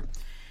doctor.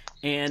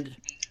 And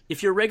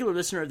if you're a regular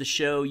listener of the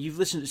show, you've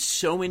listened to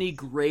so many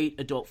great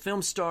adult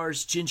film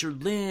stars: Ginger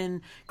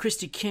Lynn,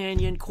 Christy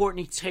Canyon,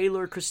 Courtney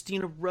Taylor,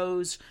 Christina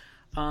Rose.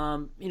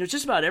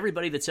 Just about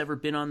everybody that's ever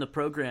been on the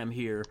program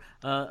here.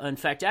 In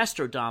fact,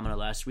 Astro Domina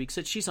last week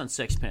said she's on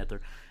Sex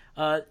Panther.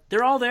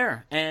 They're all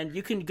there, and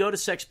you can go to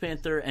Sex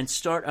Panther and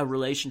start a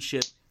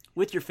relationship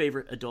with your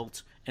favorite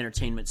adult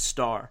entertainment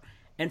star.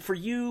 And for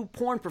you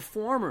porn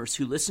performers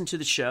who listen to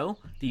the show,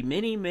 the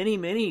many, many,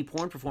 many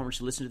porn performers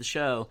who listen to the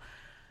show,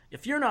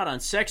 if you're not on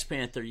Sex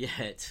Panther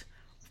yet,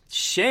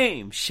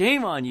 shame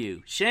on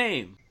you.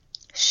 Shame.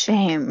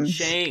 So,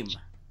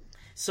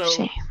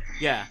 Shame.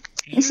 Yeah,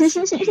 you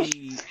should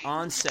be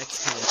on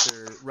Sex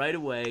Panther right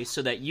away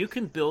so that you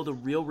can build a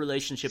real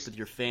relationship with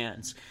your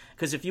fans.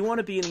 Because if you want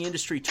to be in the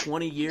industry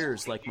 20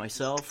 years like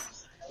myself,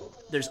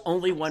 there's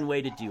only one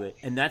way to do it,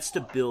 and that's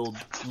to build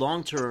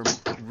long-term,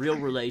 real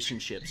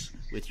relationships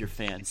with your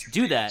fans.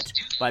 Do that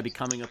by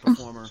becoming a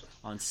performer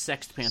on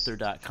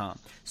sextpanther.com.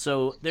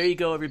 So there you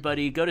go,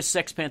 everybody. Go to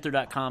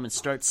sextpanther.com and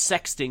start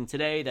sexting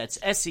today. That's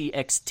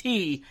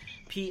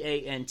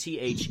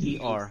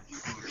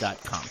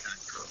sextpanther.com.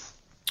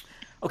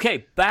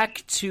 Okay,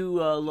 back to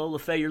Lola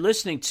Faye. You're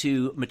listening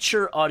to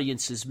Mature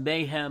Audiences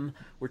Mayhem.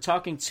 We're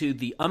talking to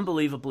the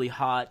unbelievably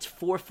hot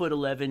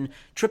 4'11"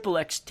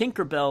 XXX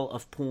Tinkerbell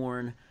of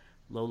porn,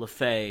 Lola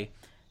Faye.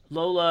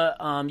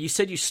 Lola, you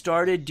said you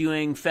started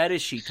doing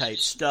fetishy type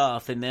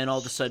stuff, and then all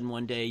of a sudden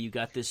one day you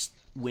got this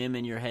whim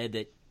in your head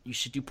that you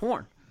should do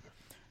porn.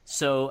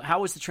 So how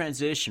was the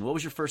transition? What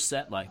was your first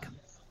set like?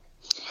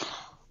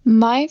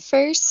 My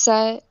first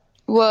set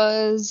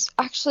was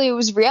it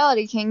was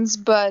Reality Kings,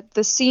 but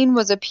the scene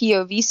was a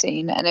POV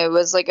scene, and it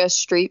was like a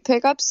street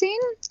pickup scene.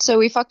 So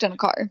we fucked in a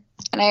car,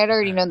 and I had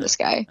already known this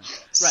guy. Right,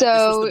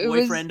 so this was the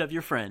boyfriend of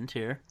your friend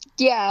here.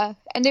 Yeah,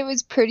 and it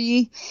was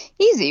pretty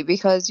easy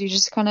because you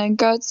just kind of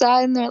go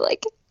outside, and they're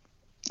like,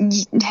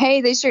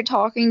 "Hey," they start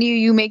talking to you.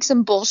 You make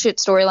some bullshit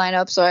storyline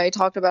up. So I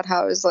talked about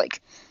how I was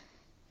like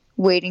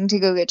waiting to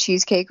go get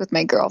cheesecake with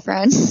my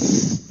girlfriend.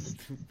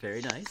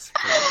 Very nice.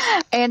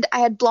 And I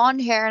had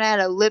blonde hair and I had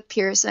a lip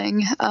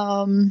piercing.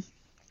 And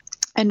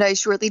I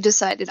shortly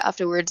decided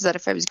afterwards that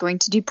if I was going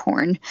to do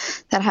porn,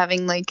 that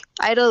having I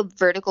had a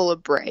vertical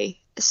abrasion.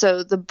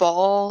 So the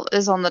ball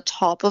is on the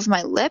top of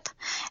my lip,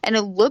 and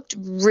it looked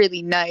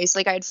really nice.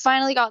 Like I had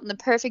finally gotten the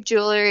perfect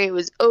jewelry. It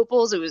was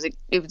opals. It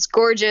was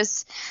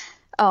gorgeous.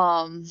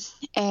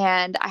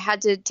 And I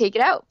had to take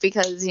it out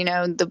because,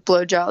 the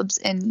blowjobs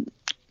and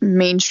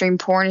mainstream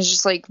porn is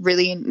just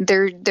really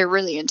they're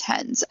really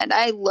intense, and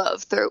I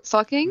love throat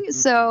fucking,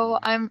 so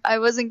I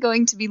wasn't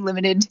going to be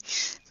limited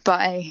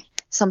by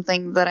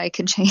something that I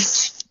could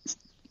change.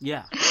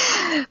 Yeah.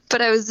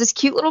 But I was this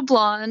cute little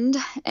blonde,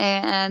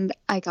 and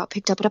I got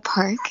picked up at a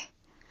park,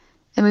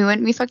 and we went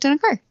and we fucked in a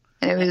car,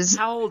 and it was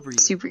how old were you?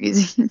 Super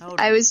easy.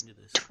 I was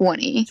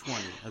 20.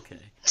 20, okay.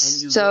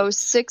 So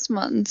 6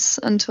 months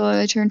until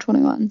I turned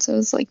 21, so it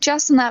was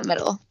just in that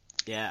middle.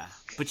 Yeah.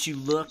 But you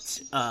looked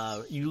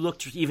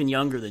even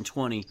younger than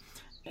 20,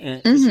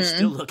 and you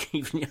still look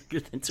even younger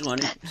than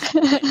 20.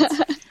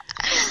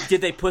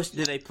 Did they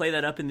play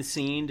that up in the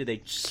scene? Did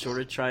they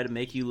sort of try to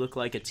make you look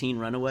like a teen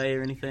runaway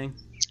or anything?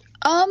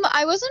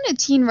 I wasn't a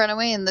teen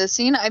runaway in this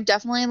scene. I've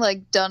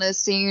definitely done a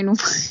scene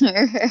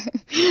where,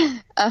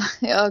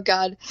 oh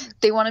god,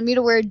 they wanted me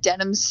to wear a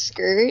denim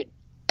skirt,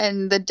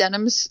 and the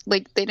denims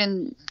they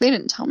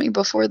didn't tell me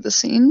before the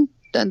scene.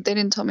 And they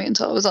didn't tell me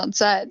until I was on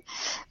set.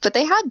 But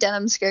they had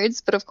denim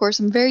skirts, but of course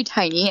I'm very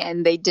tiny,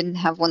 and they didn't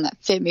have one that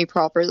fit me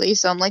properly.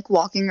 So I'm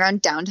walking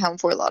around downtown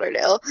Fort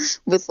Lauderdale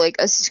with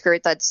a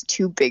skirt that's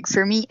too big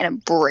for me and a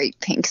bright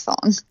pink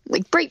thong.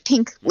 Bright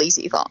pink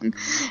lacy thong.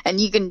 And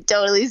you can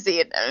totally see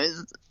it.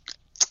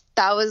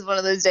 That was one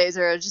of those days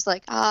where I was just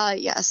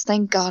yes,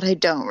 thank God I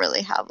don't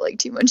really have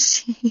too much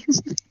shame.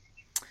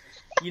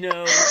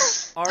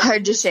 Our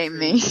hard to shame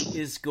me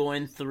is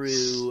going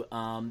through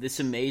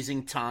this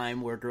amazing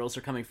time where girls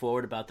are coming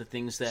forward about the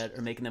things that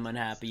are making them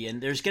unhappy,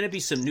 and there's going to be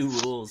some new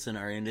rules in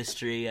our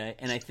industry,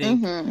 and I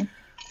think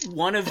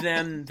one of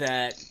them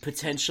that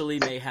potentially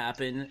may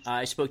happen,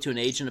 I spoke to an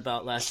agent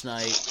about last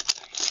night,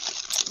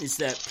 is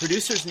that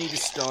producers need to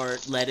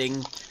start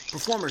letting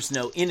performers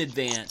know in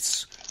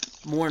advance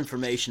more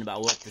information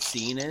about what the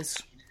scene is.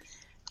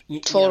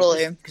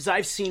 Totally. Because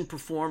I've seen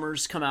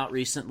performers come out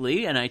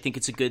recently, and I think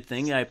it's a good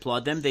thing. I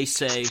applaud them. They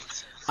say,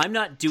 I'm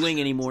not doing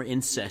any more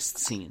incest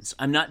scenes.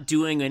 I'm not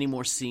doing any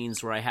more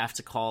scenes where I have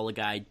to call a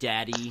guy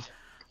daddy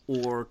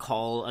or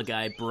call a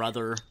guy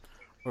brother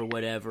or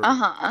whatever.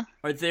 Uh-huh.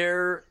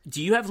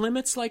 Do you have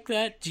limits like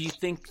that? Do you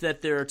think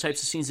that there are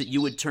types of scenes that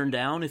you would turn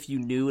down if you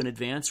knew in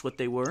advance what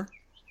they were?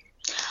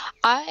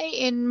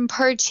 In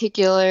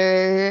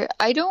particular,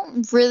 I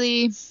don't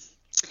really...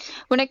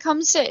 When it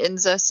comes to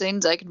incest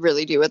scenes, I could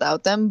really do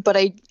without them, but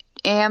I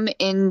am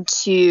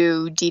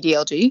into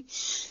DDLG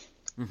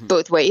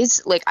both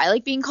ways. Like, I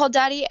like being called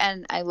daddy,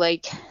 and I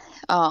like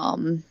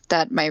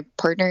that my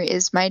partner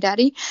is my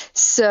daddy.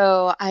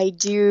 So I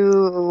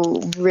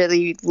do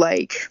really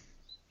like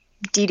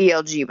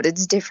DDLG, but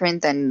it's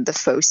different than the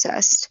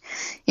faux-cest,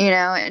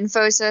 and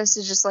faux-cest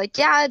is just like,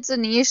 yeah, it's a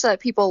niche that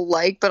people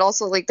like, but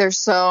also like there's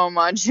so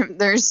much of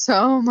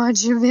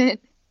it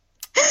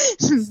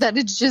that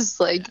it's just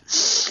like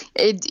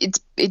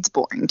it's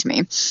boring to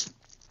me.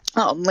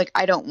 Like,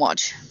 I don't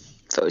watch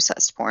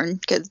faux-cest porn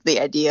because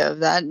the idea of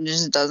that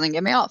just doesn't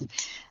get me off.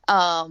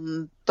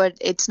 But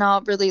it's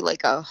not really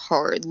like a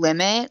hard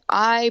limit.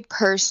 I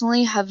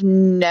personally have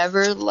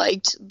never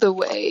liked the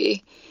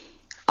way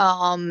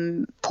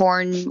porn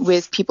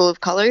with people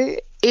of color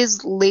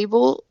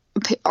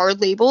are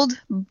labeled,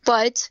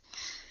 but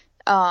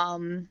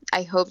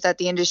I hope that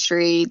the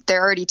industry,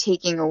 they're already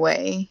taking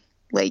away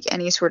like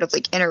any sort of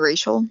like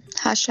interracial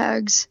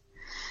hashtags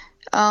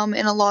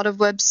in a lot of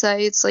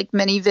websites. Like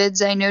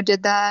ManyVids, I know,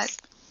 did that.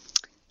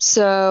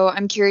 So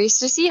I'm curious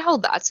to see how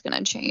that's going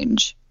to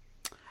change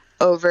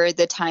over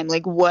the time,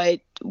 like what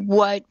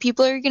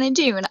people are going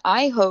to do. And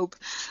I hope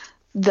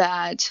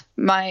that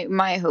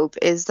my hope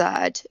is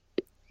that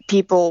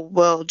people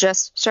will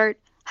just start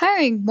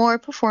hiring more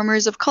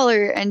performers of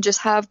color and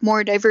just have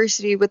more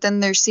diversity within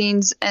their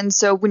scenes. And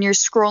so when you're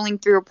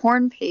scrolling through a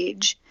porn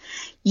page,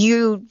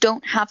 you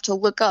don't have to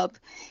look up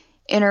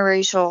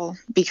interracial,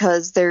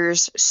 because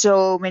there's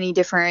so many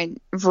different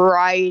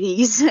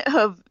varieties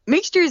of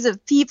mixtures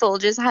of people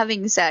just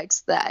having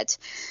sex that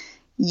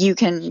you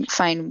can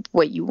find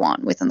what you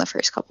want within the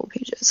first couple of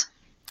pages.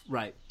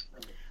 Right.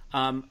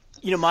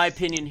 My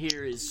opinion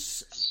here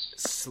is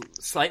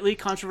slightly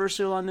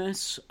controversial on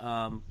this,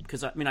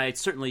 because I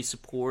certainly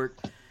support.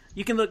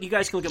 You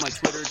guys can look at my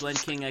Twitter, Glenn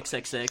King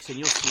XXX, and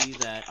you'll see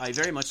that I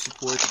very much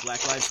support the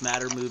Black Lives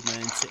Matter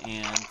movement,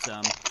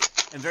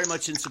 and very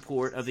much in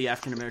support of the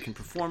African American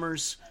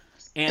performers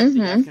and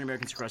the African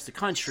Americans across the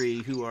country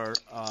who are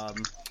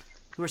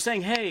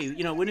saying, hey,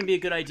 wouldn't it be a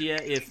good idea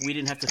if we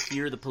didn't have to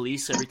fear the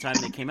police every time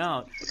they came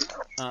out?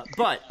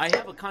 But I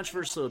have a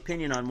controversial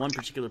opinion on one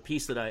particular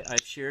piece that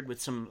I've shared with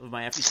some of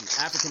my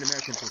African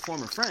American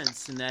performer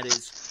friends, and that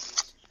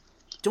is,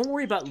 don't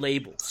worry about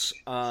labels.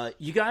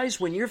 You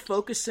guys, when you're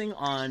focusing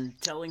on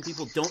telling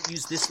people don't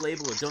use this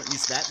label or don't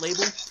use that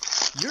label,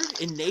 you're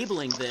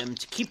enabling them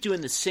to keep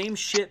doing the same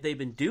shit they've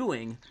been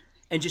doing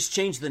and just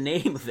change the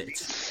name of it.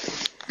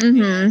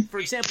 And, for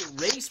example,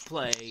 race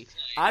play.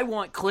 I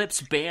Want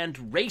Clips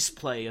banned race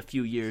play a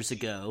few years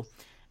ago.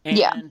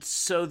 And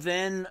so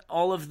then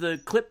all of the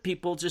clip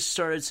people just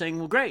started saying,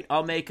 well, great,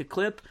 I'll make a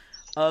clip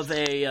of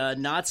a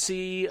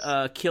Nazi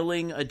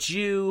killing a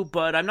Jew,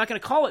 but I'm not going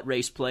to call it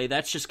race play.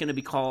 That's just going to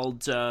be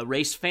called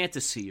race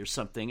fantasy or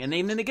something. And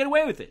then they get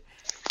away with it.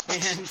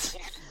 And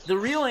the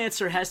real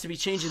answer has to be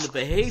changing the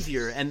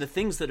behavior and the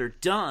things that are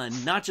done,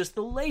 not just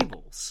the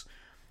labels.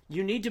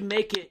 You need to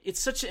make it.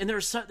 It's such, and there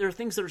are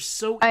things that are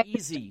so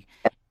easy.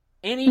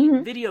 Any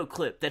video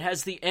clip that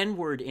has the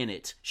N-word in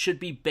it should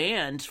be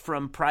banned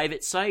from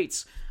private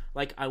sites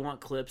like I Want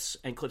Clips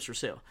and Clips for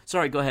Sale.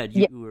 Sorry, go ahead.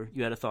 You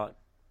had a thought.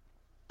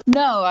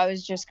 No, I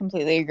was just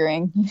completely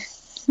agreeing.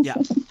 Yeah.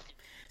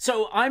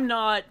 So I'm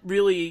not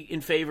really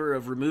in favor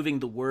of removing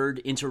the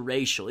word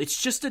interracial.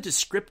 It's just a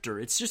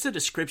descriptor. It's just a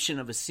description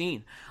of a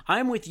scene.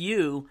 I'm with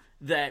you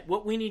that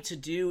what we need to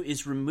do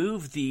is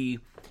remove the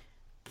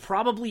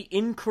probably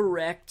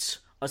incorrect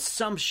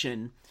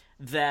assumption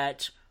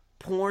that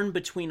porn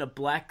between a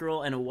black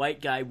girl and a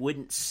white guy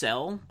wouldn't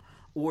sell,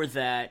 or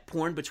that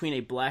porn between a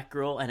black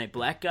girl and a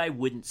black guy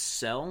wouldn't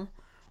sell,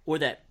 or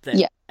that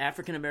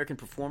African American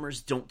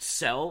performers don't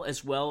sell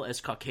as well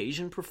as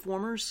Caucasian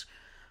performers.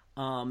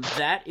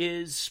 That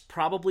is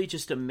probably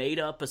just a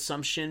made-up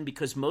assumption,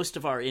 because most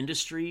of our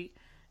industry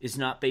is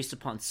not based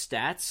upon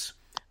stats.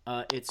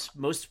 It's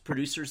most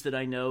producers that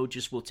I know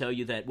just will tell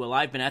you that, well,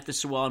 I've been at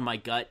this a while and my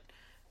gut,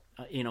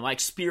 my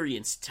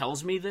experience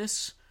tells me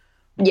this.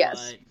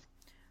 Yes.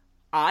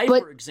 But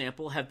for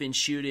example, have been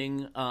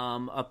shooting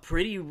a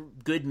pretty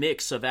good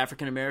mix of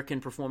African American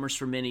performers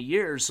for many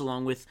years,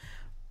 along with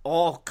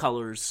all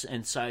colors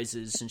and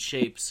sizes and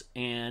shapes,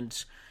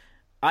 and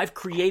I've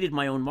created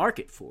my own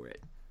market for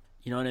it.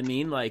 You know what I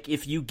mean? Like,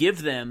 if you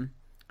give them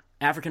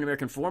African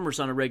American performers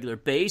on a regular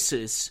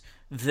basis,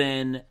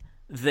 then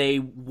they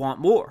want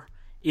more.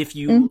 If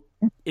you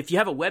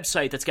have a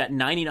website that's got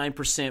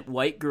 99%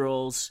 white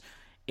girls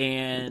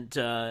and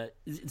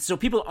so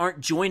people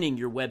aren't joining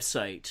your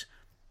website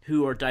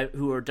who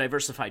are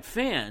diversified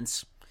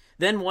fans.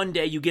 Then one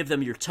day you give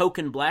them your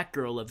token black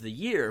girl of the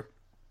year.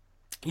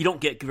 You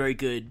don't get very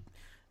good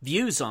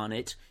views on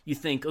it. You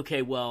think,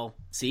 okay, well,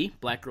 see,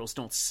 black girls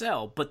don't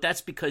sell, but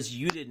that's because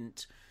you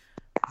didn't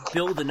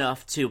build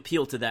enough to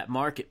appeal to that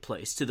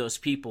marketplace, to those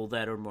people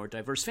that are more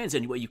diverse fans.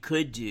 And what you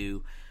could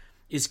do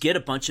is get a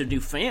bunch of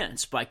new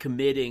fans by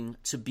committing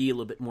to be a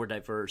little bit more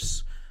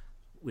diverse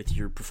with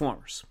your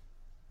performers.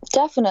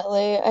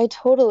 Definitely. I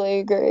totally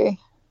agree.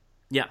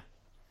 Yeah.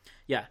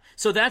 Yeah.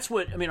 So that's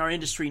what, our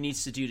industry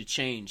needs to do to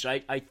change.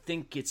 I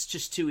think it's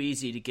just too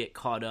easy to get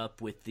caught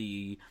up with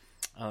the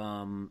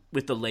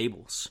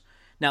labels.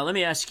 Now, let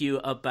me ask you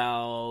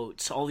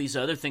about all these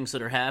other things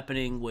that are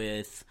happening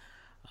with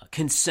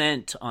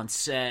consent on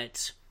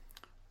set.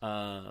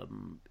 A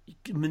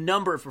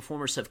number of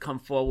performers have come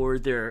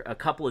forward. There are a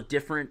couple of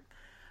different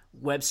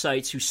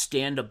websites who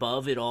stand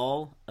above it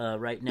all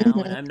right now.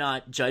 And I'm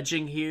not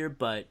judging here,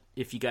 but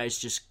if you guys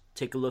just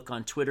take a look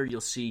on Twitter,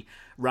 you'll see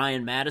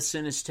Ryan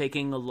Madison is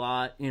taking a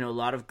lot. A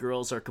lot of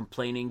girls are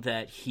complaining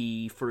that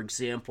he, for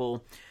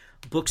example,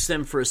 books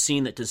them for a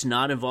scene that does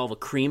not involve a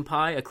cream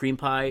pie. A cream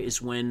pie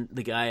is when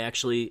the guy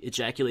actually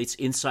ejaculates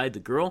inside the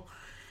girl,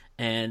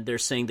 and they're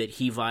saying that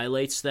he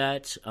violates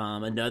that.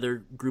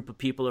 Another group of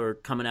people are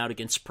coming out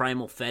against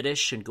Primal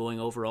Fetish and going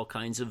over all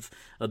kinds of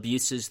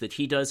abuses that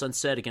he does on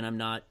set.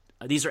 Again,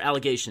 these are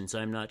allegations.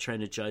 I'm not trying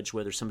to judge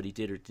whether somebody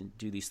did or didn't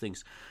do these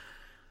things.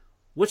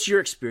 What's your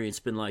experience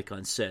been like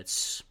on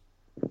sets?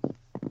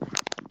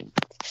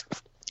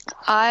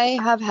 I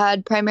have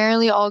had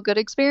primarily all good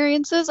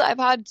experiences. I've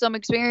had some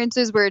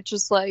experiences where it's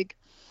just like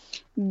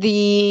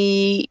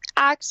the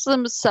acts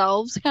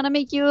themselves kind of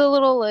make you a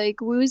little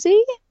like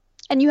woozy,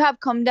 and you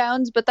have come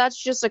downs, but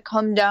that's just a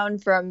come down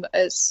from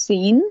a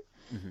scene.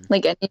 Mm-hmm.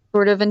 Like any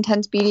sort of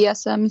intense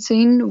BDSM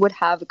scene would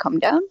have a come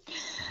down.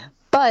 Mm-hmm.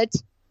 But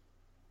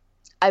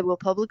I will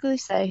publicly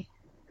say,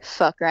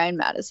 fuck Ryan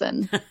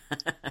Madison.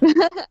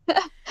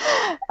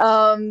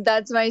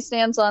 That's my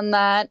stance on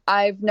that.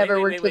 I've never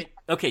worked with.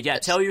 Okay, yeah.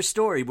 Tell your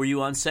story. Were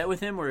you on set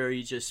with him, or are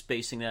you just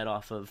basing that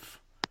off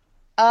of?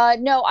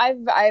 No,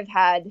 I've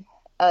had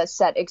a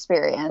set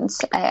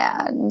experience,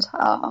 and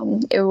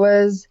it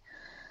was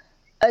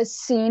a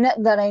scene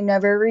that I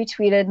never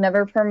retweeted,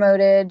 never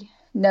promoted,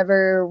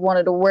 never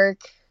wanted to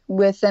work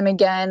with them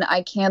again.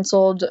 I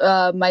canceled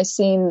my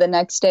scene the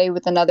next day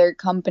with another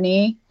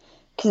company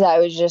because I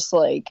was just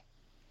like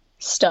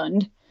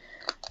stunned.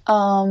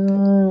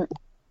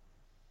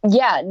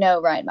 Yeah,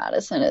 no, Ryan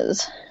Madison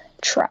is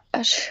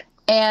trash.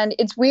 And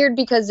it's weird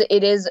because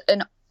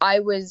when I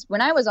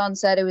was on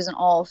set, it was an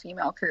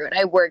all-female crew, and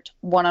I worked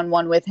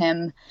one-on-one with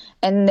him,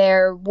 and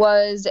there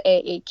was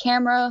a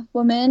camera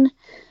woman,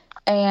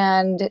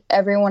 and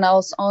everyone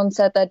else on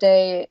set that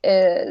day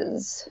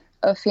is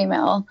a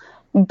female.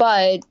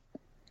 But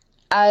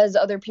as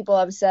other people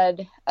have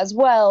said as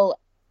well,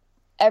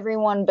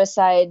 everyone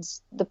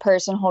besides the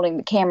person holding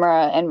the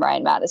camera and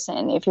Ryan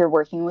Madison, if you're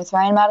working with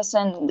Ryan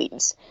Madison,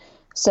 leaves.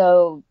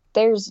 So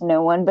there's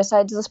no one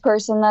besides this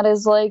person that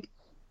is like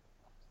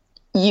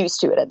used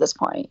to it at this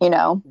point,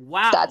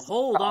 Wow.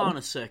 Hold on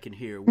a second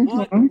here.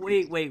 What?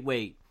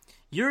 Wait.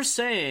 You're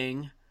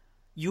saying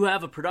you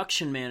have a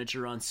production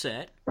manager on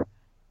set.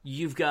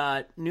 You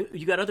got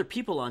other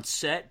people on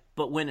set,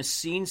 but when a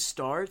scene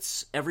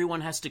starts,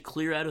 everyone has to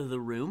clear out of the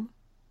room?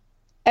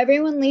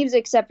 Everyone leaves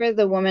except for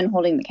the woman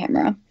holding the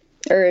camera.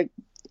 Or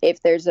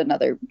if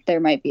there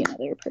might be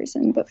another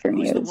person, but for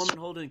me Who's the woman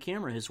holding the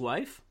camera? His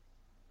wife?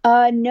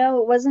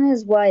 No, it wasn't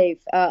his wife.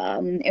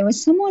 It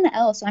was someone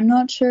else. I'm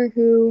not sure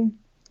who.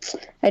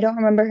 I don't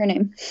remember her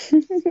name.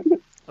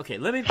 Okay,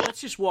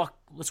 let's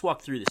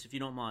walk through this if you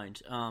don't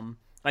mind.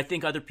 I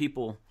think other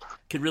people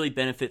could really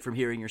benefit from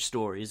hearing your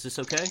story. Is this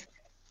okay?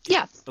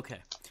 Yeah. Okay.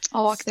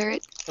 I'll walk through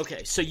it.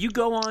 Okay, so you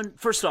go on.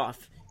 First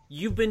off,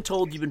 you've been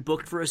told you've been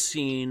booked for a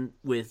scene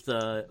with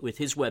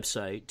his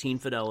website, Teen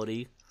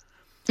Fidelity.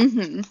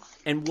 Mm-hmm.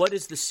 And what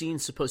is the scene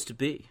supposed to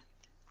be?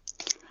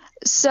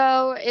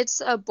 So it's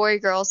a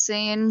boy-girl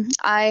scene.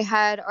 I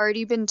had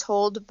already been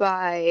told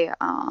by,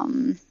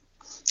 I'm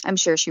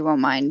sure she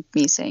won't mind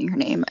me saying her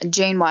name,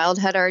 Jane Wild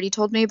had already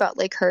told me about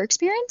like her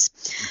experience.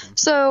 Mm-hmm.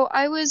 So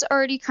I was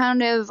already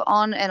kind of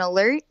on an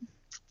alert.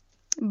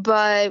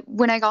 But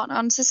when I got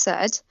onto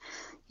set,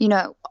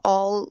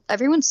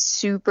 everyone's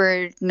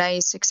super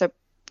nice except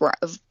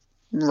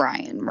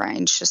Ryan.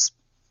 Ryan's just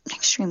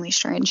extremely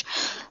strange.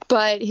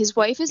 But his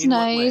wife is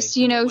nice.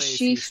 In what way is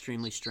he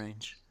extremely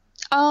strange?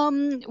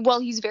 Well,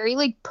 he's very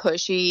like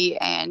pushy,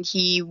 and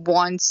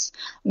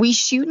we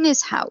shoot in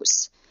his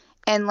house,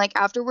 and like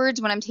afterwards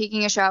when I'm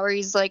taking a shower,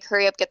 he's like,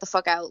 hurry up, get the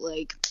fuck out,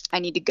 like I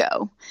need to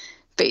go,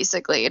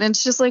 basically. And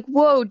it's just like,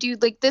 whoa,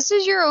 dude, like this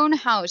is your own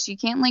house, you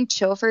can't like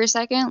chill for a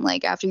second,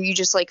 like after you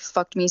just like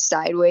fucked me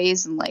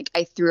sideways and like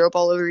I threw up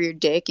all over your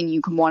dick and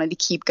you wanted to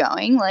keep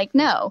going. Like,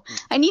 no,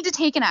 I need to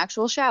take an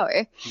actual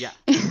shower. Yeah.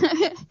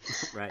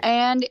 Right.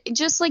 And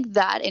just like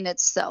that in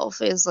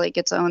itself is like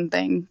its own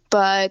thing.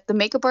 But the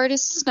makeup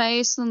artist is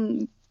nice,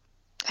 and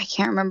I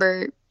can't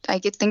remember, I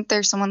think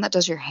there's someone that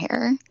does your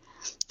hair.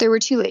 There were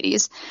 2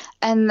 ladies.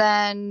 And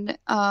then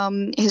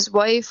his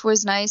wife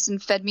was nice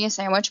and fed me a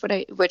sandwich,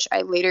 which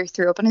I later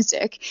threw up on his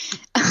dick.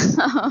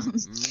 And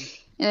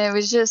it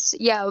was just,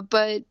 yeah.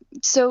 But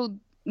so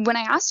when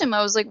I asked him,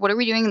 I was like, what are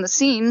we doing in the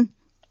scene?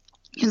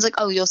 He was like,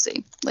 oh, you'll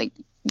see. Like,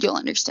 you'll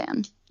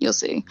understand. You'll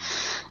see.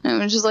 And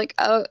I was just like,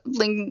 oh,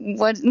 like,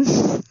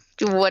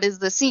 what is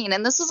the scene?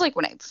 And this is like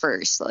when I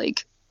first,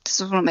 like, this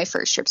was one of my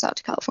first trips out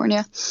to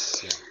California.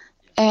 Yeah.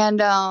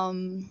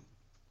 And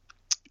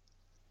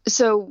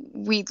so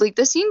we, like,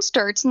 the scene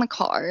starts in the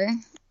car,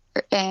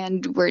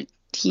 and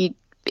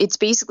it's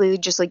basically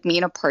just like me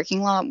in a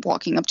parking lot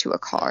walking up to a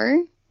car.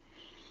 And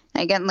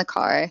I get in the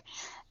car,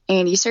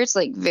 and he starts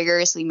like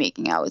vigorously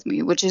making out with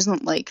me, which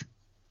isn't like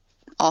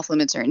off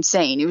limits or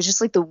insane. It was just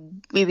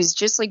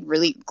like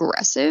really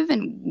aggressive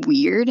and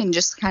weird, and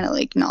just kind of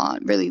like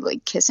not really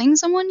like kissing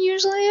someone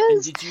usually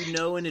is. And did you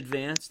know in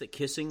advance that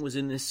kissing was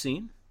in this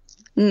scene?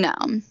 No.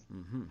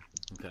 Mm-hmm.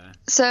 Okay.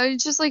 So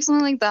it's just like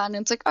something like that, and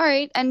it's like, all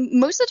right. And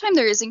most of the time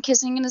there isn't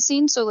kissing in a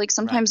scene, so like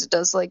sometimes it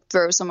does like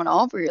throw someone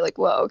off, where you're like,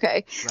 whoa,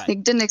 okay,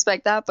 like didn't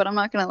expect that, but I'm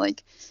not gonna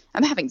like,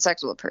 I'm having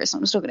sex with a person,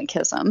 I'm still gonna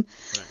kiss them.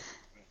 Right.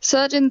 So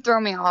that didn't throw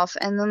me off.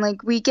 And then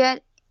like we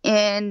get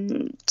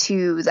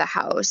into the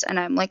house, and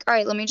I'm like, all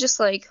right, let me just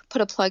like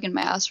put a plug in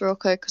my ass real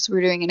quick because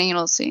we're doing an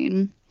anal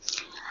scene.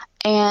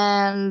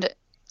 And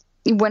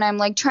when I'm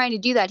like trying to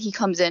do that, he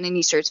comes in and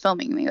he starts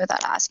filming me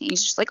without asking.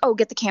 He's just like, oh,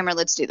 get the camera,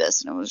 let's do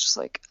this. And I was just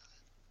like,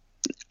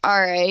 all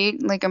right,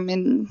 like I'm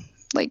in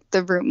like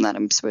the room that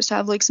I'm supposed to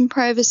have like some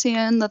privacy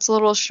in. That's a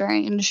little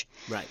strange.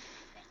 Right.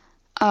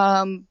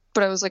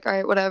 But I was like, all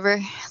right, whatever.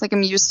 Like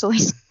I'm used to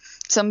like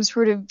some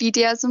sort of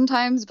BTS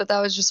sometimes, but that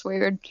was just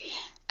weird.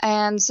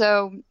 And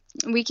so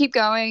we keep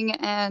going,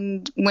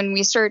 and when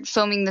we start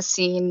filming the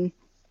scene,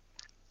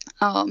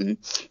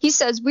 he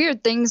says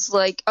weird things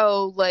like,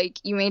 oh, like,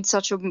 you made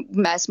such a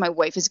mess, my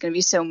wife is going to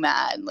be so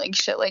mad, like,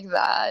 shit like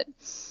that,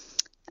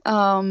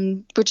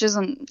 which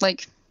isn't,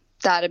 like,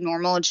 that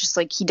abnormal. It's just,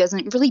 like, he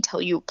doesn't really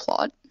tell you a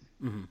plot,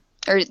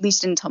 or at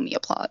least didn't tell me a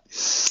plot.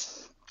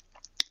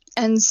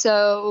 And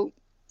so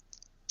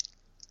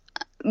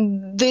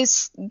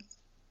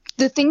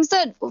the things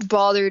that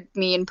bothered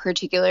me in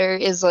particular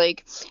is,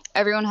 like,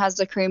 everyone has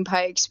the cream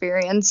pie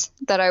experience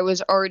that I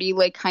was already,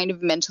 like, kind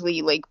of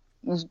mentally, like,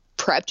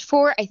 prepped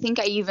for. I think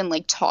I even,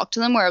 like, talked to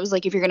them where I was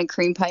like, if you're going to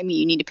cream pie me,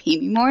 you need to pay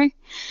me more.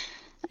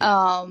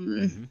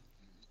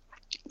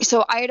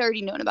 So I had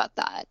already known about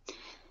that.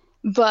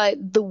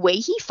 But the way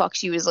he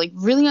fucks you is, like,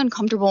 really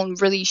uncomfortable and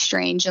really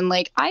strange. And,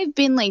 like, I've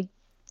been, like,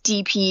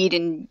 DP'd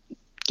and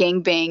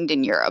gangbanged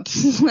in Europe,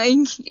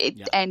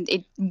 and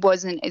it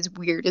wasn't as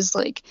weird as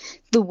like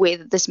the way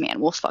that this man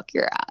will fuck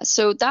your ass.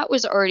 So that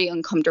was already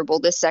uncomfortable.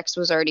 The sex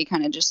was already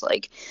kind of just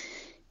like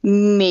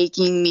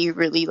making me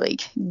really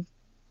like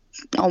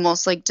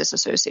almost like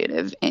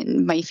disassociative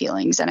in my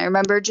feelings. And I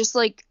remember just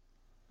like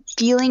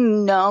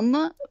feeling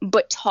numb,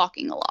 but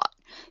talking a lot,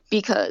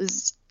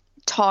 because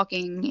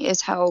talking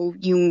is how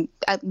you,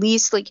 at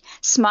least like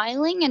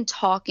smiling and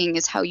talking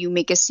is how you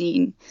make a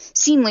scene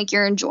seem like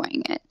you're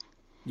enjoying it.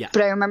 Yeah.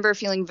 But I remember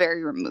feeling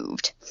very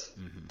removed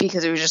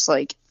because it was just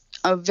like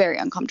very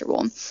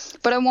uncomfortable.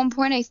 But at one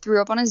point I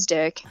threw up on his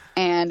dick,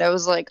 and I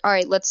was like, all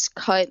right, let's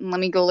cut and let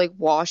me go like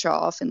wash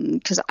off, and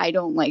because I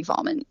don't like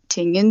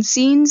vomiting in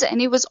scenes.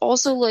 And it was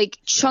also like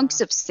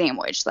chunks of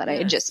sandwich that I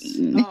had just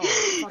eaten.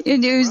 Oh,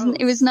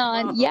 it was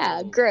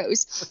not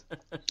gross.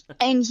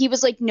 And he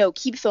was like, no,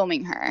 keep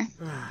filming her.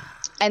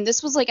 And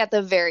this was like at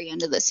the very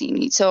end of the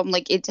scene, so I'm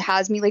like, it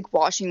has me like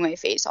washing my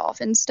face off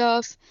and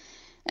stuff.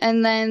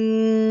 And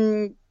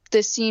then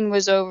the scene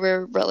was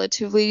over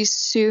relatively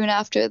soon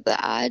after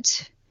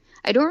that.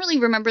 I don't really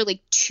remember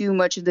like too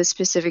much of the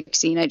specific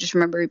scene. I just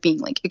remember it being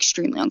like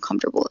extremely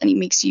uncomfortable, and he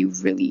makes you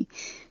really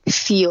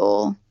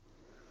feel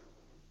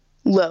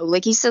low.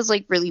 Like he says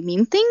like really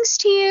mean things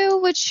to you,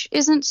 which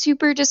isn't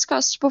super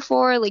discussed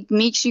before. Like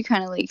makes you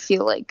kind of like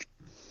feel like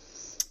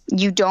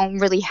you don't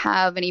really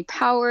have any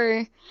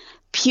power.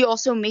 He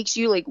also makes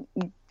you like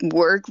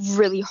work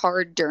really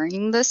hard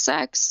during the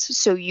sex,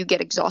 so you get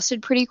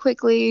exhausted pretty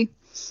quickly.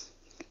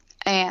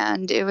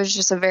 And it was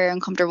just a very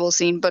uncomfortable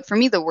scene. But for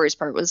me, the worst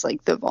part was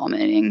like the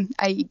vomiting.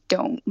 I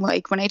don't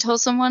like when I tell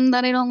someone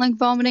that I don't like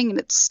vomiting and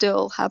it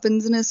still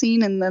happens in a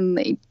scene and then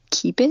they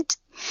keep it.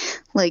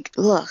 Like,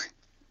 ugh.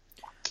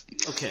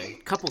 Okay,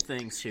 couple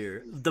things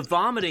here. The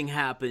vomiting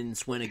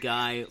happens when a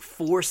guy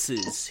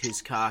forces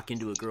his cock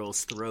into a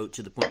girl's throat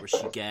to the point where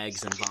she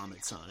gags and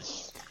vomits on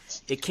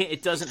it.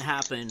 It doesn't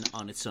happen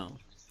on its own.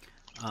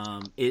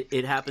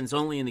 It happens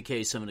only in the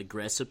case of an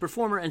aggressive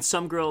performer, and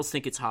some girls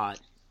think it's hot,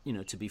 you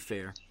know, to be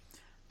fair.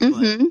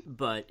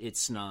 But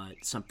it's not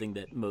something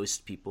that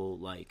most people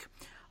like.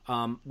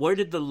 Where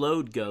did the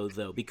load go,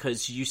 though?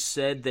 Because you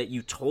said that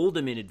you told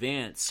him in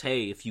advance,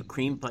 hey, if you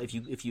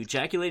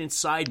ejaculate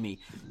inside me,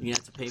 you're going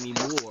to have to pay me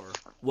more.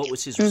 What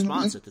was his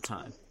response at the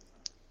time?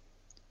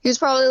 He was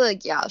probably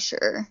like, yeah,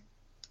 sure.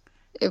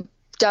 It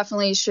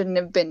definitely shouldn't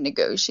have been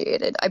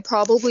negotiated. I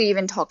probably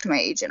even talked to my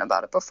agent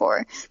about it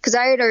before, because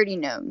I had already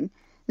known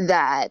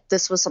that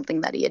this was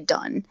something that he had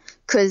done,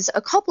 because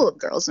a couple of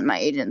girls in my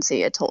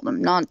agency had told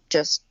him, not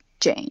just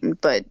Jane,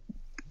 but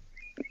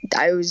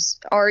I was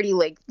already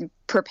like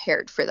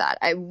prepared for that.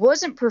 I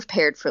wasn't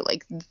prepared for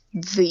like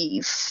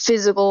the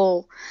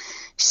physical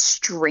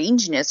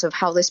strangeness of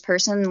how this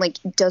person like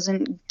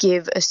doesn't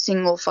give a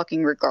single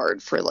fucking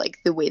regard for like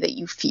the way that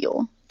you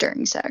feel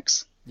during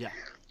sex. Yeah.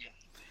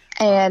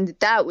 And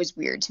that was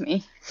weird to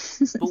me.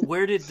 But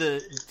where did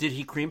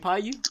he cream pie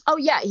you? Oh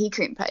yeah, he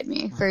cream pied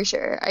me for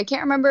sure. I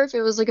can't remember if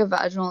it was like a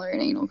vaginal or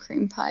an anal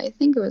cream pie. I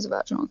think it was a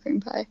vaginal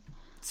cream pie.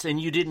 And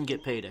you didn't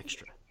get paid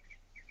extra?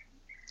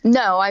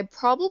 No, I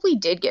probably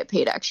did get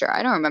paid extra.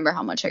 I don't remember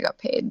how much I got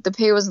paid. The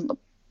pay wasn't the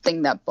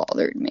thing that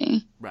bothered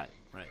me. Right.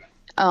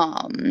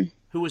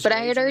 Who was? But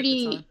I had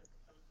already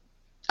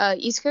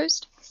East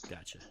Coast.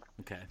 Gotcha.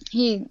 Okay.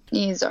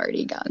 He's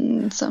already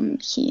gotten some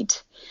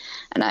heat.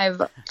 And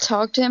I've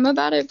talked to him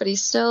about it, but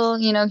he's still,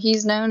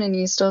 he's known and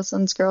he still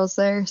sends girls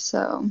there,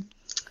 so.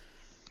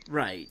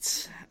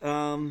 Right.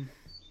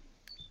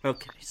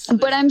 Okay. So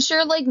but I'm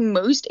sure, like,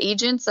 most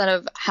agents that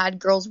have had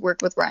girls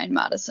work with Ryan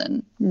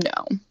Madison,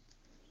 no.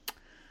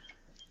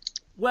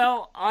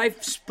 Well,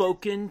 I've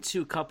spoken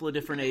to a couple of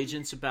different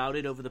agents about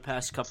it over the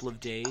past couple of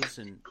days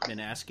and been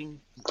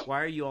asking,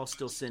 why are you all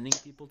still sending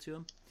people to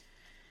him?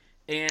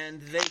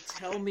 And they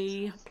tell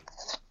me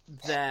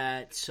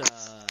that,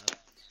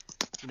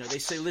 they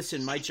say,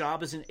 listen, my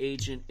job as an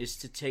agent is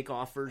to take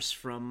offers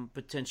from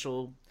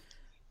potential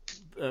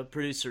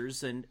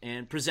producers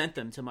and present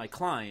them to my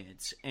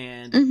clients.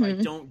 And if I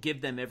don't give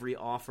them every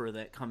offer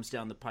that comes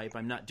down the pipe,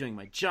 I'm not doing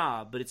my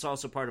job. But it's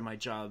also part of my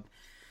job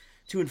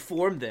to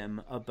inform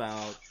them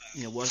about,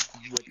 what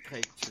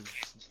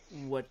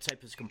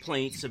type of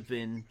complaints have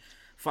been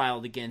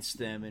filed against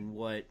them and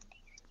what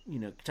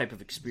type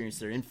of experience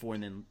they're in for,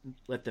 and then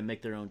let them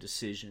make their own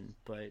decision.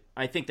 But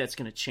I think that's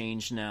going to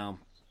change now.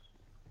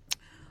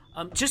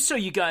 Just so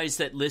you guys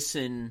that are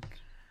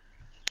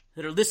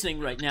listening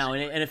right now,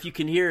 and if you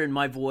can hear in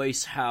my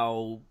voice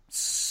how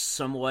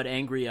somewhat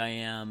angry I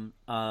am,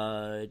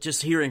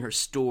 just hearing her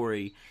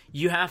story,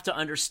 you have to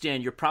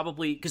understand you're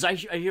probably, because I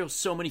hear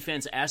so many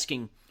fans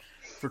asking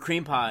for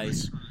cream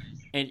pies,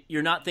 and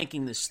you're not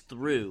thinking this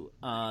through.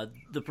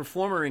 The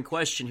performer in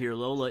question here,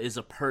 Lola, is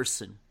a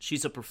person.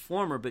 She's a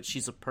performer, but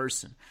she's a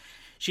person.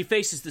 She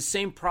faces the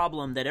same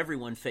problem that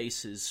everyone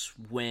faces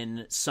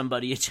when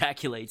somebody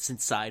ejaculates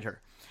inside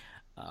her.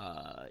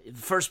 The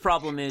first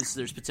problem is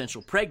there's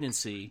potential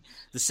pregnancy.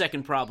 The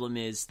second problem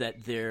is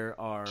that there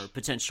are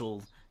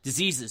potential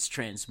diseases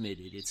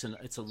transmitted.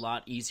 It's a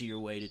lot easier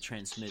way to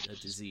transmit a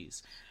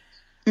disease.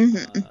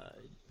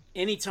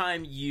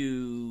 Anytime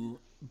you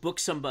book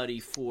somebody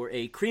for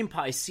a cream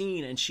pie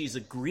scene and she's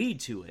agreed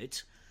to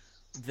it,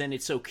 then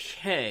it's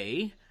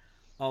okay.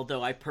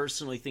 Although I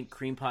personally think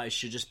cream pies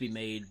should just be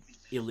made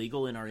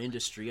illegal in our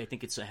industry. I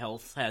think it's a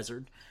health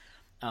hazard.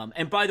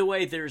 And by the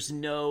way, there's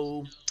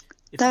no...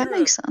 That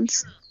makes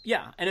sense.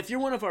 Yeah, and if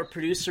you're one of our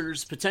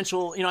producers,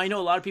 potential, I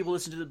know a lot of people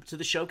listen to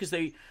the show because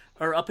they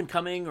are up and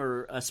coming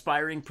or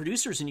aspiring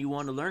producers, and you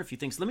want to learn a few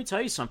things. Let me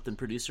tell you something,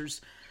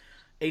 producers.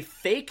 A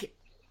fake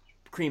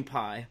cream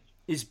pie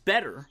is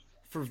better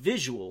for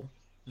visual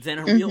than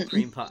a real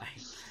cream pie.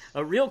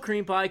 A real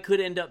cream pie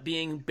could end up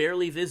being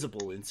barely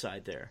visible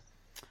inside there.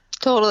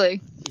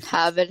 Totally.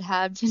 Have it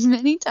happened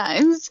many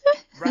times.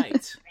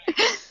 Right.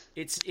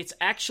 It's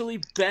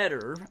actually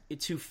better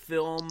to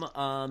film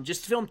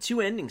just film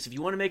two endings. If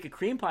you want to make a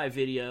cream pie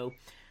video,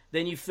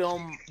 then you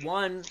film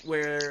one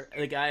where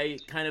the guy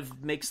kind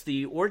of makes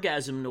the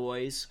orgasm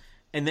noise,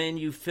 and then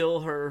you fill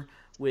her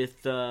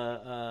with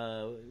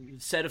Cetaphil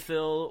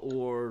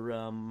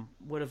or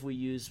what have we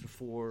used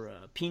before?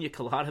 Pina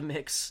colada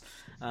mix.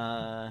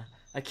 I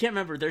can't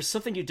remember. There's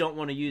something you don't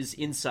want to use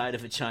inside a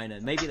vagina.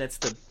 Maybe that's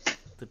the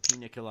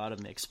pina colada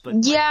mix,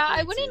 but yeah,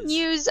 I wouldn't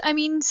use. I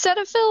mean,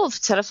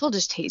 Cetaphil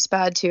just tastes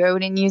bad too. I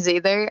wouldn't use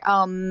either.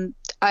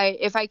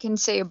 If I can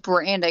say a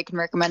brand, I can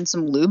recommend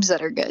some lubes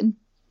that are good.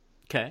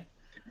 Okay.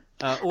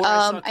 Or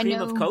I saw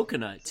cream of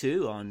coconut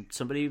too. On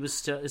somebody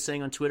was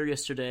saying on Twitter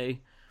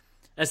yesterday,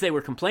 as they were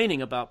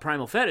complaining about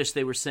Primal Fetish,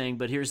 they were saying,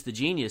 "But here's the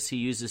genius: he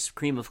uses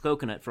cream of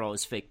coconut for all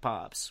his fake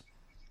pops."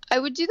 I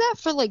would do that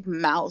for like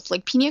mouth.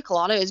 Like pina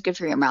colada is good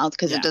for your mouth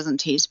because it doesn't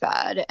taste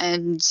bad,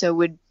 and so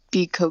would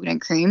be coconut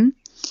cream.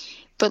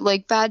 But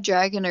like Bad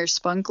Dragon or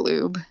Spunk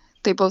Lube,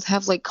 they both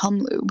have like cum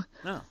lube.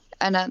 Oh.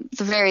 And at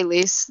the very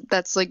least,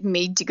 that's like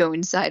made to go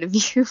inside of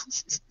you.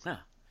 Oh.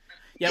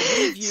 Yeah,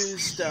 we've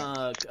used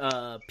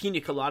pina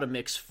colada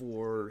mix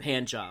for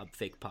hand job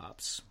fake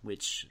pops,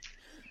 which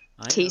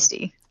I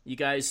tasty. know you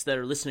guys that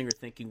are listening are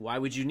thinking, why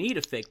would you need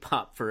a fake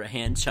pop for a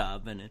hand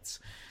job? And it's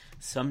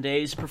some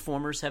days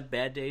performers have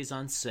bad days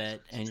on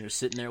set, and you're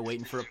sitting there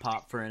waiting for a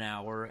pop for an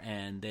hour,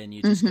 and then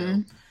you just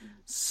go,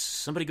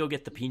 somebody go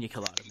get the pina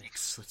colada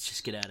mix. Let's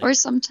just get out of here.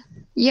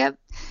 Yep,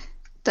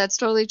 that's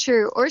totally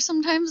true. Or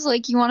sometimes,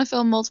 like, you want to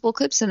film multiple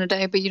clips in a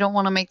day, but you don't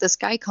want to make this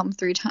guy come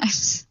 3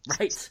 times.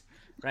 Right.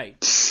 Right.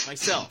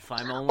 Myself.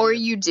 I'm only. Or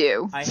you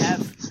do.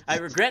 I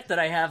regret that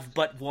I have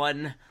but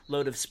one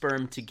load of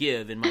sperm to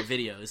give in my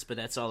videos, but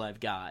that's all I've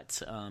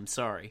got.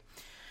 Sorry.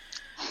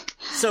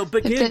 So,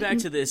 but getting back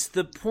to this,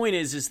 the point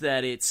is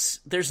that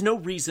there's no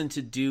reason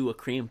to do a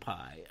cream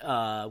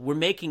pie. We're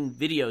making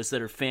videos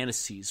that are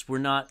fantasies.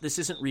 This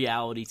isn't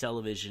reality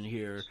television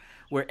here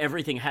where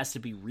everything has to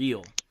be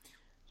real.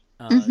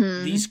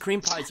 These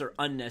cream pies are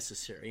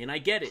unnecessary, and I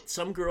get it.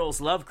 Some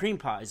girls love cream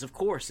pies, of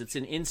course. It's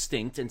an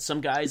instinct, and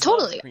some guys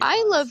totally.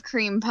 I love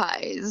cream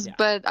pies,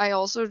 but I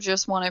also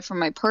just want it from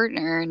my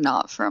partner, and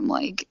not from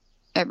like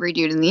every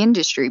dude in the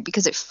industry,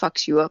 because it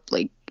fucks you up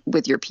like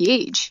with your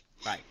pH.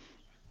 Right.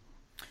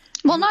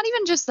 Well, not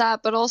even just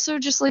that, but also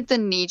just like the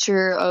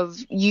nature of,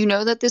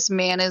 that this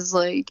man is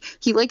like,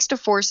 he likes to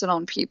force it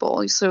on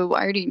people. So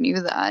I already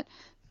knew that.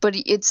 But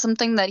it's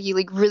something that he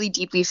like really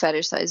deeply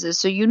fetishizes.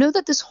 So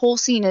that this whole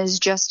scene is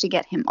just to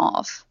get him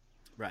off.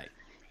 Right.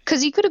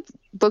 Because he could have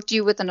booked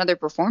you with another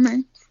performer.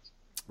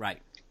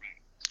 Right.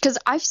 Because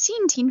I've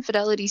seen teen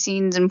fidelity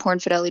scenes and porn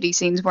fidelity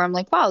scenes where I'm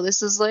like, wow,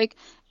 this is like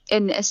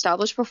an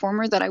established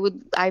performer that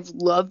I've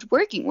loved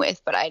working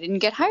with, but I didn't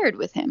get hired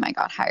with him. I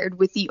got hired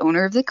with the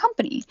owner of the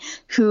company,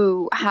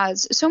 who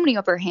has so many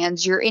upper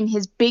hands. You're in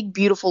his big,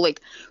 beautiful, like,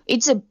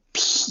 it's a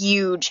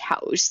huge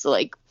house,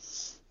 like,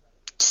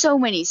 so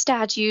many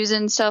statues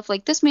and stuff.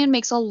 Like, this man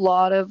makes a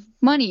lot of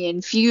money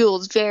and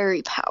feels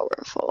very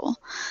powerful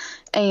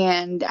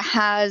and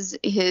has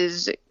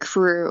his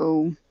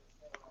crew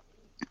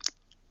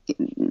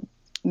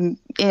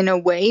in a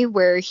way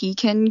where he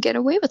can get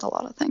away with a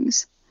lot of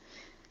things.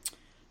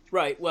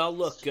 Right. Well,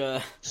 look,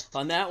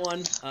 on that one,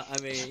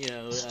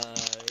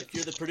 if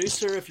you're the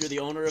producer, if you're the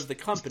owner of the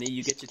company,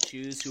 you get to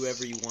choose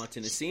whoever you want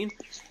in a scene.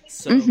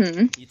 So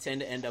you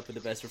tend to end up with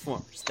the best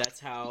performers.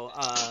 That's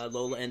how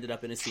Lola ended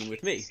up in a scene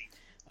with me.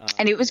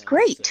 And it was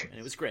great. And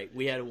it was great.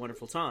 We had a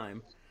wonderful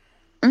time.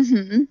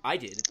 I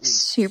did. At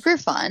least. Super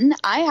fun.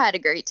 I had a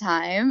great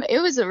time. It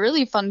was a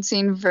really fun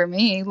scene for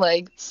me.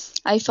 Like,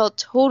 I felt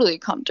totally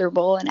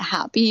comfortable and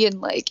happy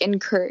and like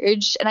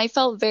encouraged, and I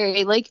felt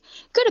very like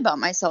good about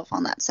myself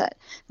on that set.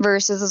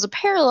 Versus as a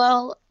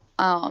parallel,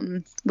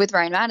 with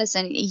Ryan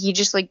Madison, he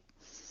just like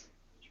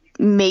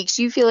makes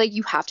you feel like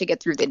you have to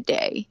get through the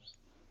day.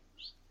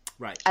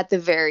 Right. At the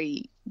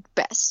very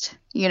best,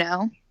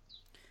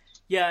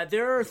 Yeah,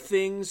 there are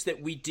things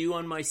that we do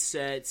on my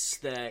sets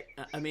that,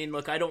 I mean,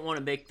 look, I don't want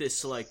to make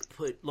this, like,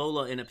 put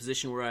Lola in a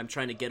position where I'm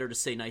trying to get her to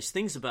say nice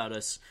things about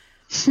us.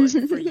 But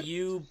for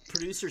you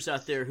producers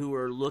out there who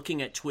are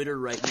looking at Twitter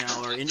right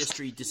now, our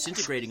industry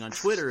disintegrating on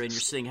Twitter, and you're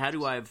saying, how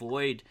do I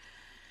avoid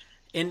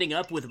ending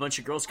up with a bunch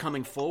of girls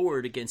coming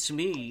forward against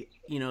me?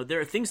 There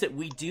are things that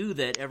we do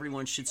that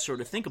everyone should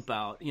sort of think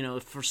about.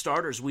 For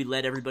starters, we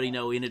let everybody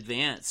know in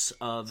advance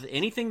of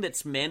anything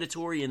that's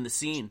mandatory in the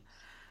scene.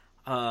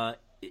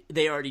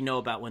 They already know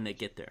about when they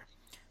get there.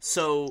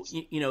 So,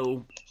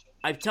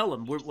 I tell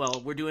them,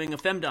 we're doing a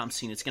femdom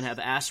scene. It's going to have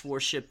ass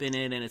worship in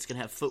it, and it's going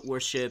to have foot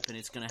worship, and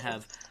it's going to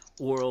have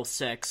oral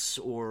sex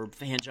or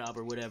hand job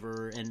or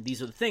whatever, and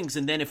these are the things.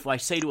 And then if I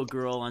say to a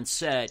girl on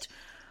set,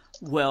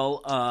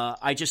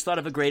 I just thought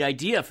of a great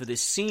idea for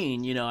this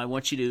scene, I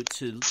want you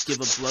to give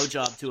a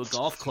blowjob to a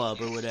golf club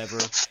or whatever,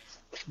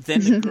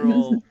 then the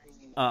girl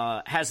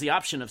has the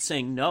option of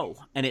saying no,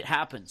 and it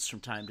happens from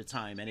time to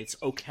time, and it's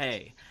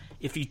okay.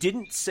 If you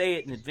didn't say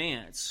it in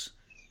advance,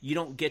 you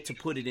don't get to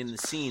put it in the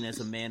scene as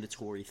a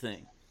mandatory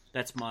thing.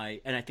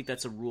 And I think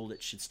that's a rule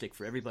that should stick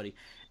for everybody.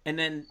 And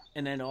then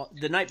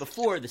the night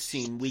before the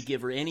scene, we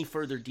give her any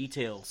further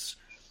details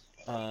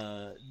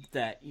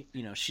that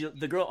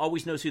the girl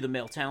always knows who the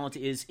male talent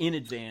is in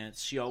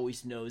advance. She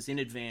always knows in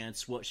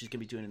advance what she's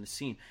going to be doing in the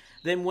scene.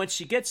 Then once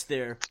she gets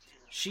there,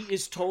 she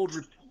is told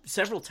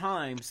several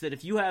times that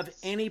if you have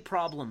any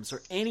problems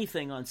or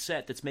anything on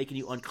set that's making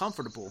you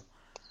uncomfortable,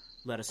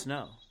 let us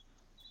know.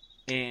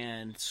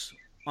 And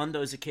on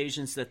those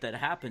occasions that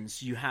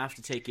happens, you have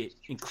to take it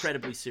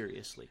incredibly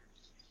seriously.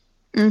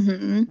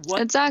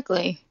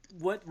 Exactly.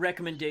 What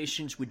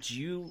recommendations what do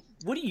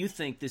you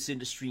think this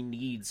industry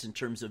needs in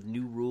terms of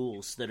new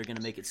rules that are going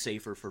to make it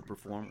safer for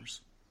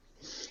performers?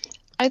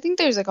 I think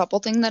there's a couple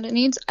things that it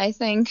needs. I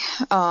think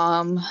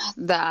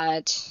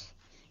that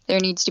there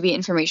needs to be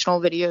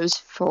informational videos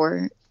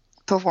for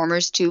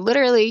performers to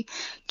literally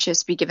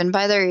just be given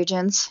by their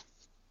agents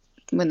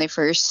when they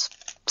first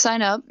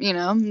sign up.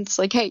 It's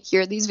like, hey,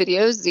 here are these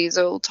videos. These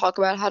will talk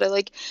about how to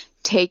like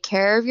take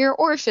care of your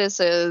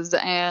orifices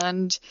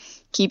and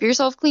keep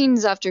yourself clean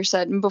after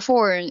set and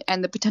before,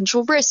 and the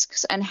potential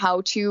risks, and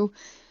how to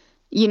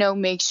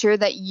make sure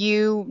that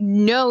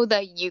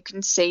that you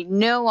can say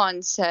no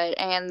on set,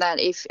 and that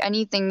if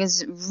anything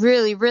is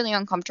really, really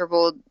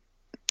uncomfortable,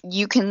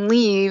 you can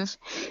leave.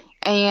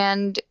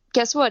 And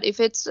guess what? If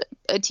it's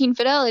a teen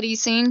fidelity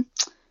scene,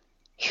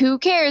 who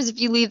cares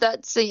if you leave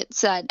that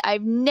set?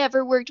 I've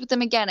never worked with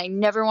them again. I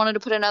never wanted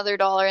to put another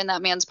dollar in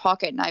that man's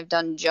pocket, and I've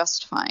done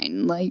just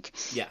fine. Like,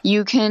 yeah.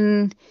 You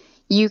can,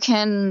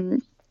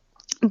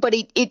 but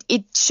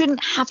it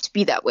shouldn't have to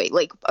be that way.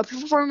 Like, a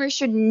performer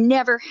should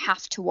never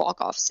have to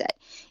walk off set.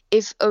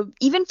 if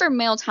even for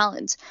male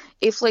talents,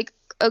 if like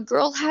a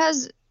girl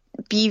has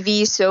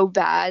BV so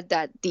bad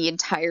that the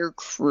entire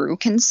crew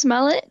can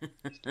smell it,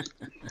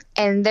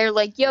 and they're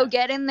like, yo,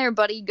 get in there,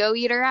 buddy, go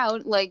eat her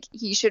out, like,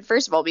 he should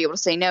first of all be able to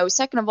say no.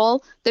 Second of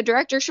all, the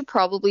director should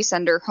probably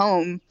send her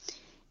home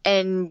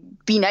and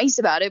be nice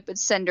about it, but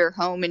send her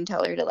home and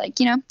tell her to, like,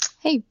 you know,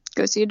 hey,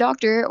 go see a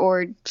doctor,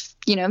 or,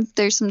 you know,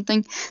 there's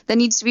something that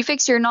needs to be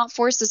fixed here. Not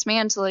force this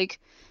man to, like,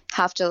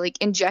 have to, like,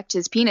 inject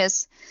his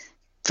penis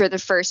for the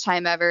first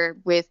time ever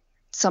with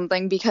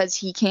something because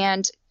he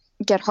can't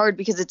get hard,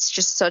 because it's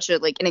just such a,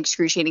 like, an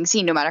excruciating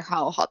scene no matter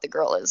how hot the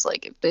girl is.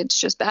 Like, if it's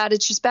just bad,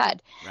 it's just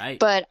bad. Right.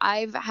 But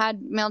I've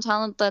had male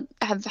talent that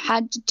have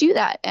had to do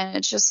that, and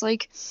it's just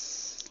like,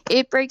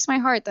 it breaks my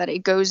heart that it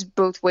goes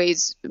both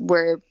ways,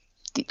 where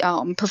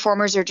the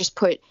performers are just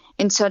put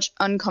in such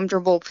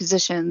uncomfortable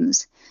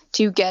positions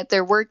to get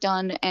their work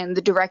done, and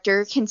the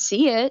director can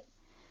see it,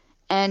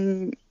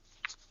 and,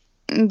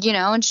 you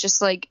know, it's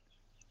just like,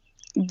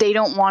 they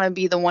don't want to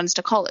be the ones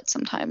to call it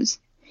sometimes.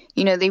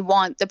 You know, they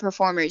want the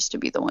performers to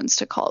be the ones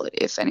to call it,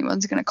 if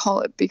anyone's going to call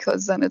it,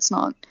 because then it's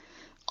not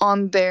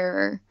on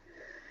their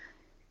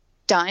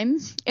dime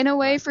in a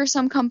way for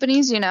some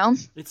companies, you know?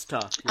 It's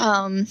tough.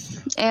 Yeah.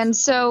 And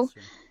so,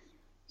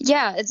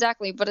 yeah,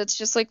 exactly. But it's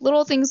just like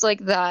little things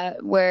like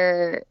that,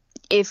 where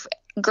if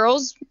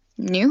girls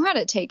knew how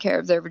to take care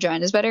of their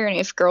vaginas better, and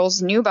if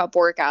girls knew about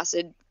boric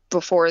acid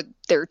before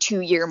their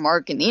 2-year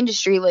mark in the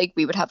industry, like,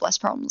 we would have less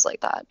problems like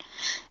that.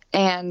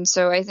 And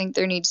so I think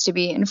there needs to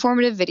be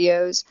informative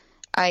videos.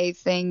 I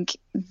think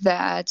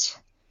that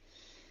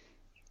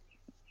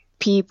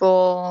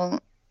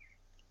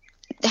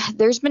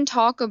there's been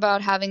talk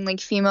about having,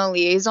 like, female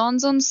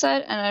liaisons on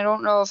set, and I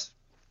don't know if,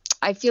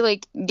 I feel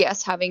like,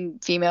 yes, having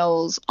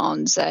females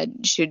on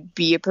set should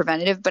be a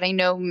preventative, but I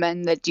know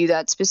men that do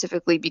that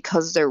specifically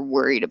because they're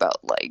worried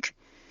about, like,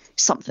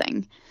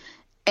 something.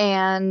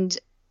 And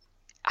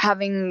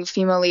having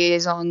female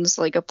liaisons,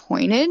 like,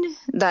 appointed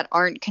that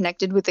aren't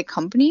connected with the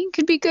company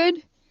could be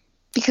good,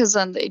 because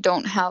then they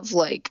don't have,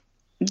 like,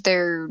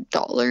 their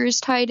dollars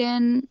tied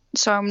in.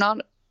 So I'm not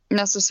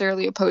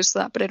necessarily opposed to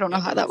that, but I don't know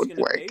how that would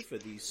work. Pay for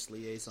these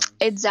liaisons?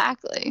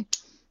 Exactly.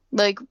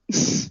 Like,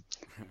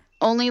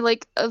 only,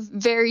 like, a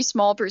very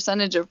small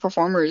percentage of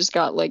performers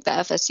got, like, the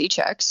FSC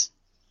checks.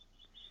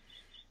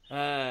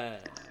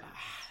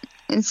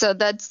 And so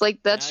that's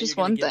just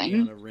one thing.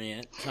 Me on a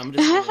rant. I'm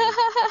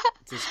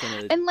just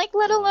gonna and, like,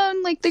 let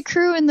alone, like, the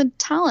crew and the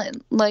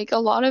talent. Like, a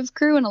lot of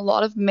crew and a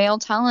lot of male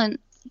talent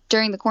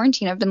during the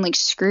quarantine have been, like,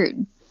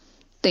 screwed.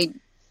 They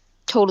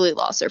totally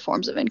lost their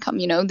forms of income,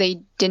 you know?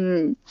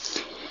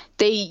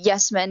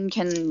 Yes, men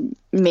can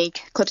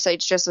make clip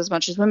sites just as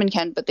much as women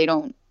can, but they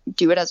don't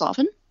do it as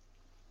often.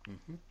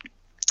 Mm-hmm.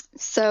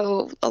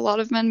 So a lot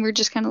of men were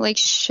just kind of, like,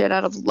 shit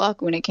out of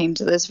luck when it came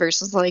to this,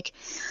 versus, like,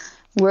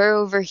 we're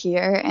over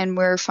here and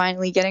we're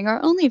finally getting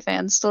our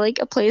OnlyFans to, like,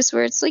 a place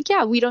where it's like,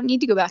 yeah, we don't need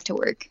to go back to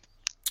work.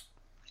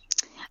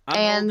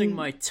 I'm holding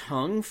my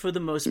tongue for the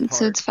most part.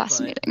 So it's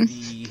fascinating.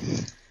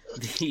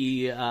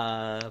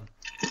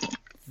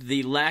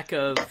 The lack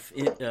of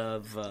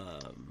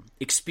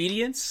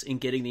expedience in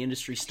getting the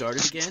industry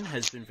started again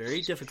has been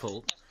very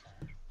difficult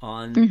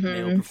on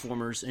male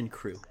performers and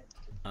crew.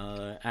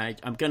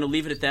 I'm going to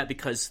leave it at that,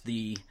 because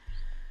the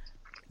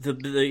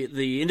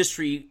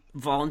industry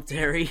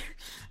voluntary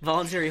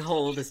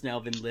hold has now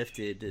been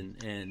lifted,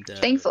 and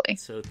thankfully.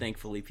 So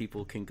thankfully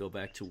people can go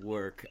back to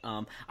work.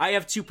 I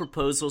have 2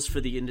 proposals for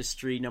the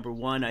industry. Number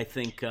one, I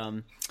think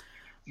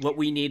what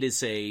we need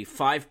is a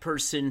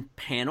 5-person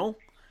panel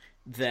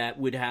that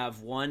would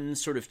have 1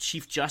 sort of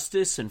chief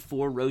justice and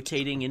 4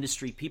 rotating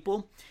industry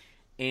people.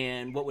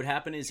 And what would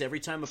happen is every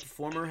time a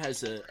performer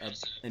has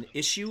an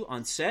issue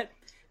on set,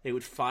 they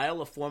would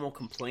file a formal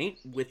complaint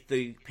with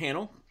the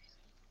panel.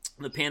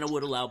 The panel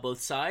would allow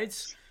both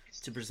sides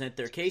to present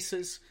their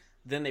cases.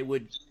 Then they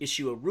would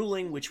issue a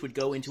ruling, which would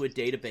go into a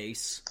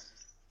database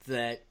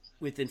that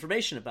with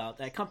information about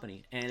that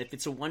company. And if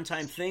it's a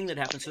one-time thing that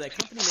happens to that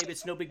company, maybe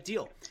it's no big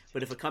deal.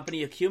 But if a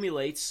company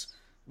accumulates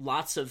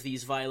lots of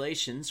these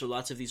violations or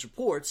lots of these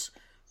reports,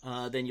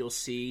 then you'll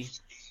see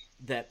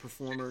that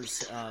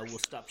performers will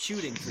stop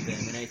shooting for them.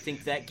 And I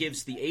think that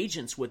gives the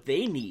agents what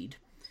they need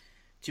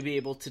to be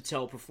able to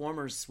tell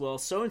performers, well,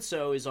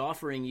 so-and-so is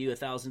offering you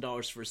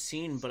 $1,000 for a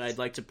scene, but I'd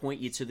like to point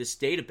you to this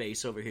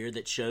database over here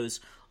that shows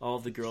all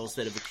of the girls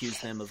that have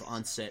accused them of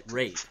on-set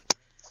rape.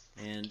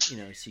 And, you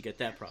know, so you get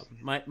that problem.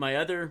 My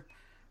other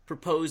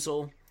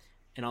proposal,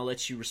 and I'll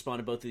let you respond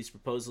to both of these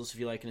proposals if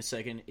you like in a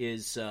second,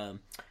 is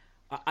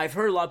I've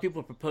heard a lot of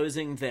people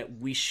proposing that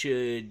we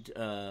should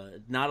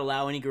not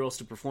allow any girls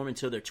to perform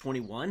until they're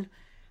 21.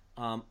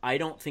 I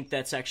don't think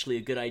that's actually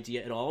a good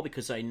idea at all,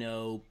 because I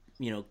know,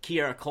 you know,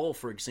 Kiara Cole,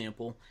 for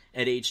example,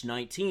 at age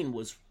 19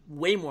 was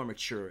way more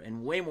mature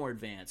and way more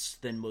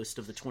advanced than most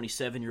of the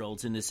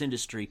 27-year-olds in this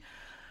industry.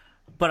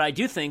 But I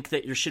do think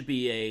that there should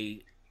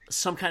be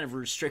some kind of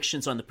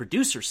restrictions on the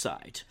producer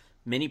side.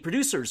 Many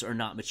producers are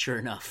not mature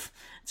enough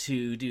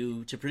to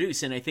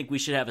produce, and I think we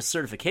should have a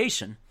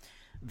certification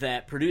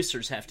that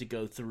producers have to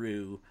go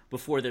through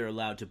before they're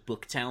allowed to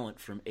book talent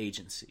from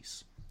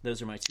agencies.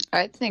 Those are my two points.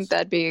 I think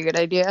that'd be a good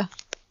idea.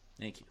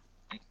 Thank you.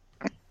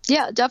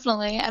 Yeah,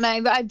 definitely. And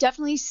I've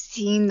definitely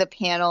seen the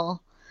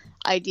panel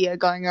idea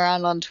going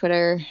around on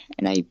Twitter,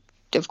 and I,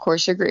 of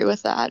course, agree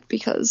with that,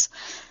 because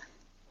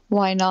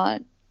why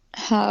not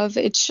have,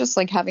 it's just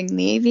like having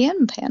the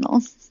AVN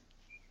panel,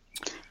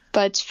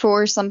 but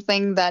for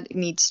something that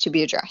needs to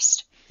be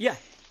addressed. Yeah.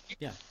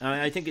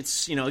 I think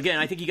it's, again,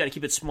 I think you got to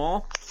keep it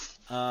small,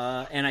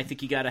 and I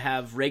think you got to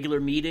have regular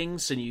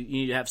meetings, and you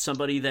need to have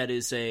somebody that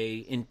is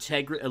a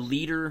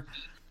leader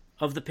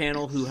of the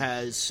panel who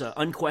has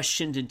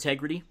unquestioned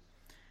integrity.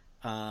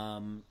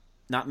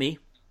 Not me.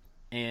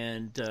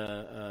 And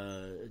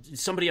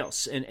somebody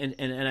else,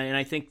 and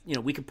I think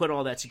we could put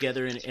all that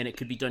together, and it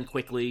could be done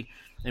quickly,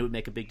 and it would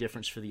make a big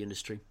difference for the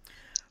industry.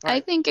 Right. I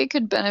think it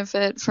could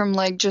benefit from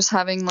just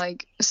having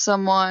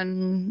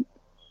someone.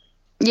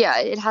 Yeah,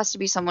 it has to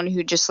be someone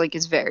who just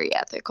is very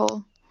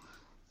ethical.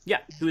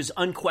 Yeah, who is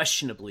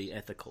unquestionably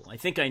ethical. I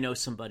think I know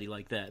somebody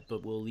like that,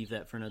 but we'll leave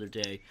that for another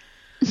day.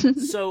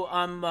 So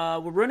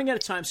we're running out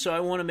of time, so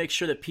I want to make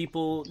sure that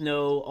people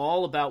know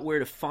all about where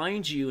to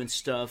find you and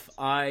stuff.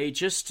 I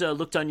just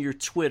looked on your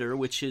Twitter,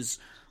 which is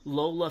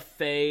Lola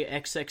Faye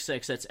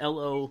XXX. That's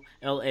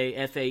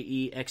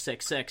LOLAFAE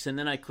XXX. And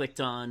then I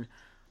clicked on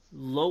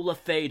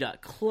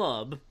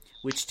lolafaye.club,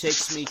 which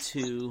takes me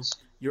to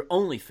your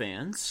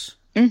OnlyFans.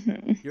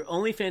 Mm-hmm. Your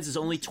OnlyFans is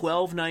only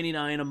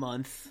 $12.99 a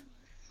month.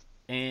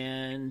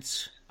 And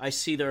I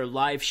see there are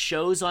live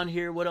shows on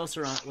here. What else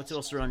are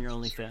on your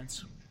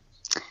OnlyFans?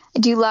 I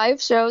do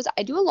live shows.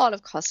 I do a lot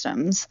of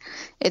customs.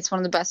 It's one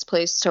of the best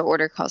places to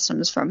order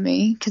customs from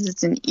me because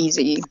it's an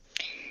easy.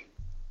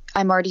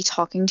 I'm already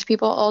talking to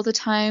people all the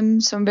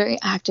time, so I'm very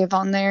active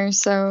on there.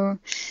 So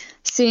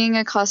seeing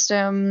a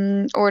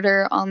custom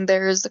order on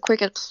there is the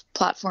quickest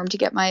platform to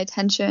get my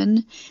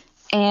attention.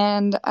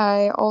 And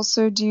I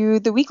also do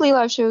the weekly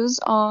live shows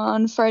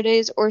on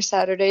Fridays or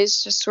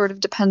Saturdays, just sort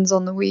of depends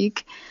on the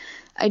week.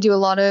 I do a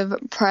lot of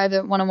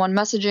private one-on-one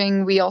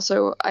messaging.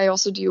 I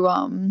also do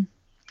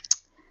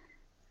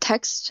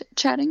text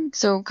chatting,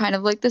 so kind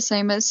of like the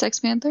same as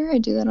Sex Panther. I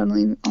do that on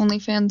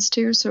OnlyFans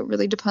too, so it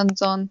really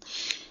depends on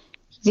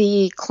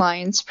the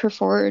client's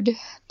preferred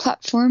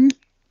platform.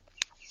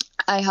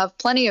 I have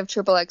plenty of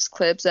XXX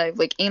clips. I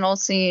have anal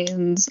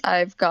scenes,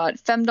 I've got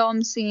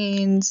femdom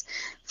scenes,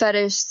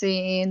 fetish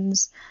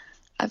scenes,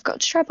 I've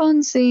got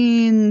strap-on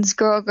scenes,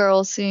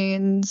 girl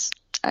scenes,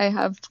 I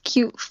have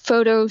cute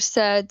photo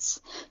sets,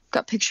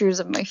 got pictures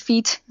of my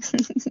feet.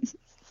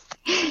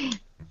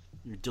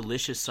 Your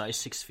delicious size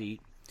 6 feet.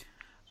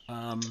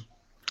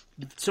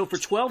 So for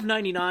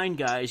 $12.99,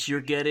 guys,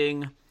 you're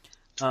getting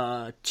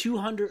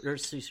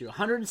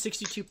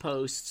 162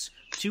 posts,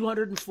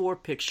 204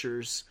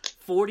 pictures,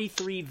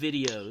 43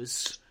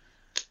 videos,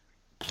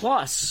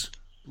 plus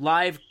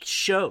live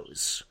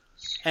shows.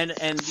 And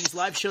these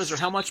live shows are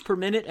how much per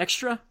minute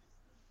extra?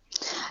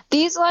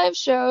 These live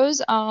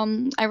shows,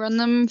 I run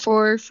them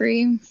for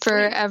free for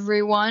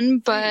everyone,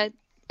 but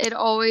it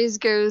always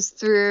goes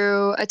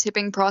through a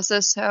tipping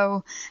process,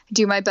 so I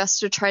do my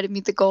best to try to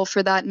meet the goal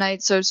for that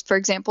night. So, for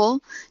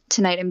example,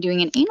 tonight I'm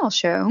doing an anal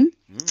show,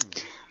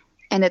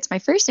 and it's my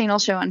first anal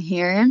show on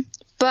here,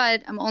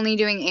 but I'm only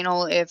doing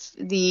anal if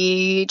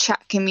the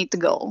chat can meet the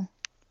goal,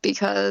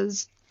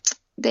 because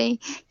they,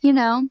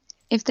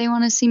 if they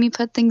want to see me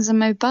put things in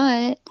my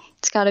butt,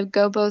 it's got to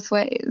go both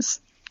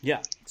ways.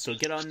 Yeah, so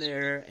get on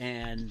there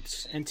and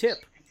tip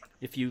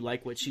if you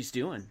like what she's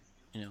doing.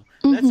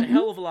 That's a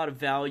hell of a lot of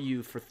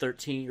value for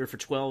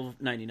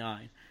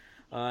 $12.99.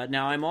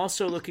 Now I'm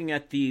also looking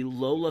at the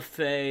Lola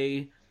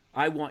Faye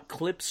I Want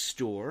Clips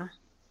store,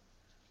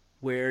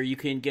 where you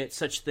can get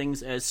such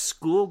things as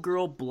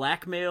schoolgirl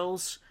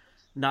blackmails,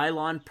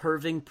 nylon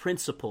perving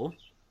principal,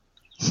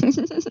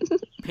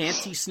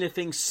 panty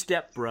sniffing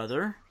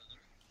stepbrother,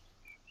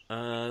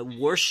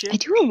 worship. I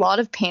do a lot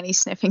of panty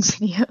sniffing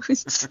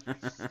videos.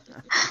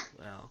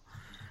 Well.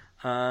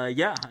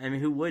 Yeah, I mean,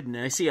 who wouldn't?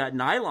 I see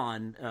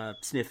nylon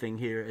sniffing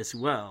here as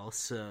well,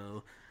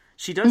 so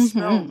she does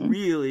smell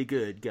really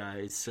good,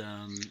 guys.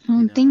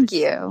 Thank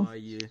you.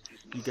 You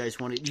guys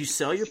want to? Do you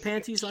sell your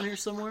panties on here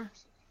somewhere?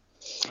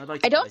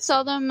 I don't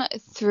sell them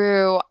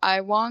through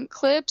I Want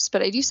Clips,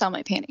 but I do sell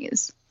my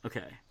panties.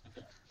 Okay.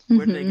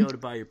 Where do they go to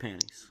buy your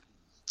panties?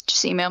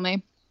 Just email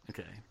me.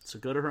 Okay, so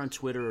go to her on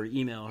Twitter or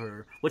email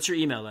her. What's your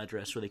email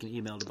address where they can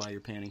email to buy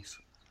your panties?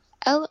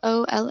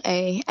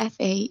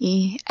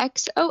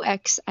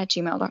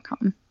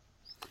 LOLAFAEXOX@gmail.com.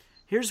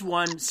 Here's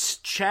one.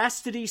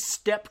 Chastity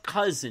step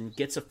cousin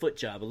gets a foot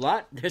job.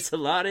 There's a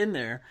lot in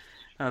there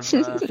of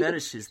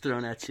fetishes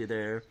thrown at you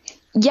there.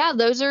 Yeah,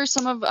 those are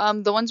some of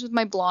the ones with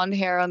my blonde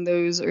hair on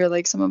those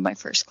are some of my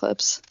first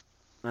clips.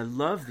 I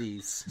love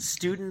these.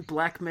 Student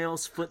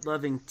blackmails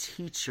foot-loving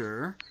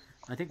teacher.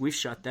 I think we've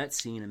shot that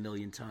scene a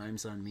million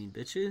times on Mean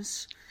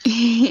Bitches.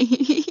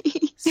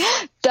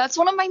 That's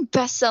one of my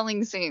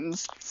best-selling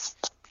scenes.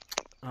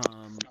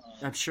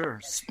 I'm sure.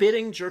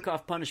 Spitting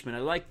jerk-off punishment.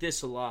 I like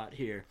this a lot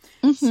here.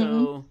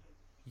 So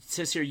It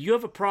says here, you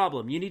have a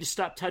problem. You need to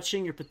stop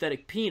touching your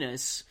pathetic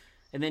penis.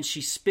 And then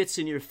she spits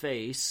in your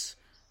face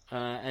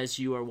as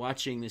you are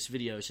watching this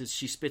video.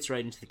 She spits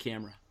right into the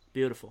camera.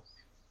 Beautiful.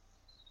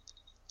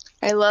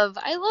 I love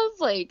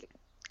like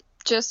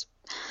just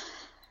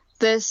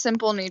the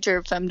simple nature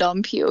of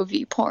femdom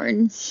POV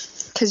porn,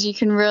 because you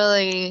can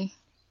really,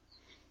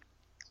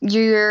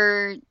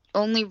 you're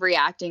only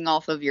reacting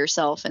off of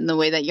yourself in the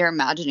way that you're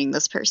imagining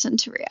this person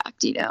to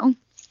react, you know,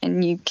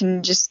 and you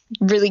can just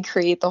really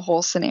create the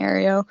whole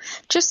scenario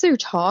just through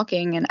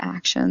talking and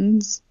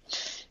actions.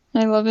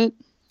 I love it.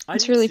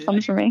 It's really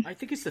fun for me. I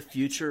think it's the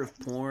future of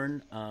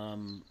porn.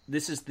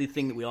 This is the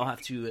thing that we all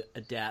have to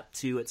adapt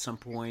to at some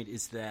point,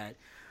 is that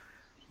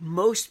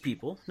most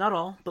people, not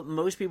all, but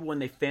most people, when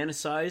they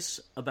fantasize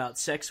about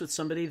sex with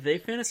somebody, they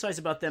fantasize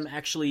about them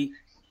actually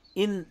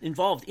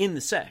involved in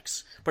the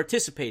sex,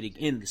 participating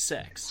in the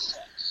sex.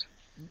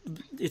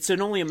 It's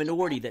only a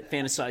minority that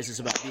fantasizes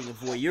about being a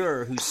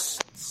voyeur who's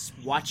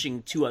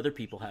watching two other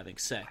people having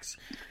sex.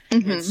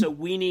 Mm-hmm. And so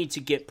we need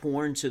to get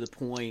porn to the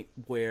point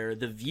where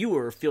the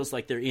viewer feels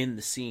like they're in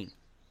the scene.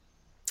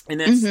 And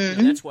that's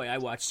that's why I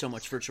watch so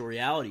much virtual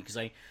reality, because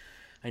I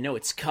know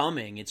it's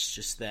coming. It's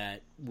just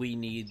that we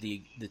need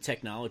the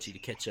technology to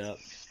catch up.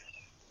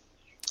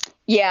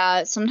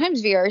 Yeah,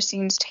 sometimes VR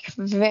scenes take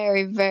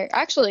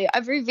actually,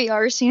 every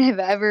VR scene I've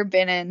ever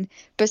been in,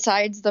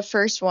 besides the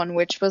first one,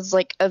 which was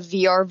like a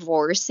VR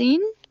vor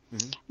scene,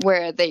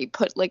 where they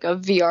put like a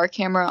VR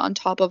camera on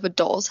top of a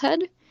doll's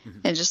head,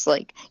 and just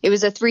like, it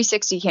was a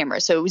 360 camera,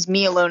 so it was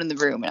me alone in the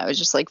room, and I was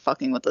just like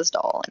fucking with this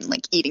doll and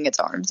like eating its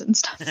arms and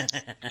stuff.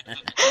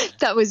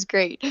 That was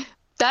great.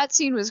 That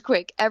scene was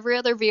quick. Every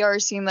other VR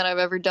scene that I've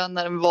ever done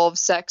that involves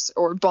sex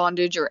or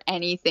bondage or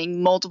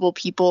anything, multiple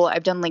people,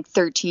 I've done like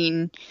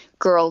 13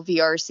 girl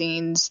VR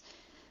scenes.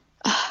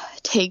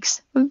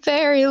 Takes a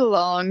very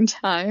long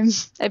time.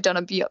 I've done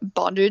a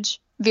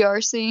bondage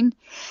VR scene.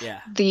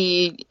 Yeah.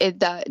 The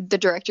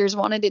directors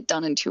wanted it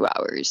done in 2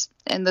 hours.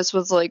 And this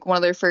was like one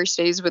of their first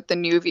days with the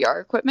new VR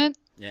equipment.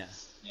 Yeah.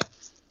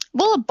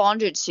 Well, a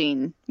bondage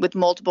scene with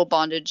multiple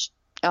bondage,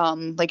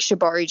 like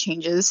shibari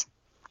changes,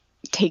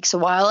 takes a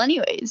while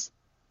anyways.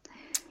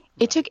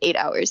 It took 8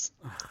 hours.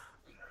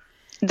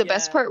 The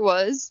best part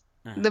was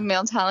the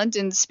male talent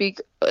didn't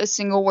speak a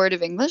single word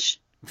of English.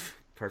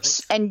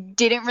 Perfect. And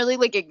didn't really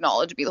like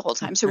acknowledge me the whole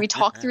time. So we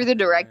talked through the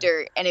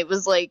director, and it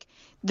was like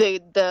the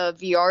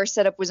VR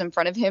setup was in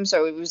front of him,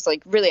 so it was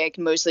like really I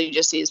could mostly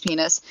just see his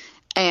penis,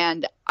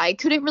 and I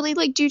couldn't really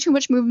like do too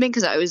much movement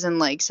because I was in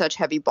like such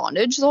heavy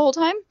bondage the whole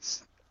time.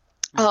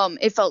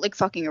 It felt like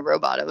fucking a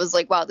robot. I was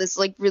like, wow, this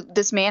like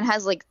this man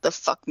has like the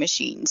fuck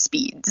machine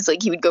speeds. It's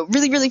like he would go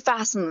really, really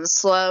fast and then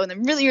slow and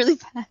then really, really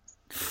fast.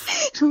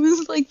 It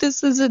was like,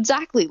 this is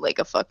exactly like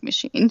a fuck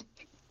machine.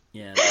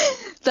 Yeah.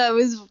 That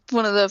was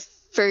one of the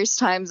first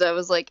times I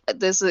was like,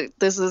 this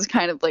is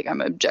kind of like I'm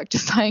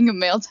objectifying a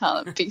male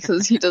talent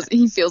because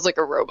he feels like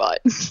a robot.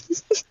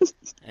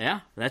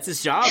 Yeah, that's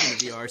his job in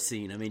the VR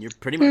scene. I mean, you're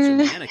pretty much a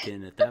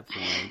mannequin at that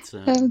point.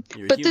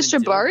 But the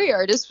shibari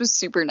artist was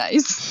super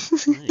nice.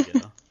 There you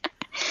go.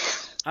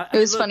 It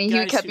was funny.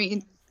 He kept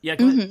me. Yeah,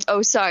 go ahead.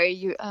 Oh, sorry.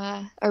 You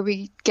are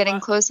we getting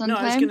close on time?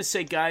 No, I was going to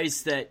say,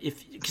 guys, that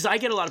because I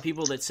get a lot of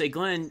people that say,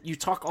 Glenn, you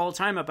talk all the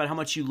time about how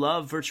much you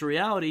love virtual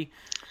reality,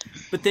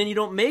 but then you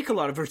don't make a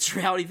lot of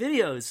virtual reality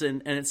videos,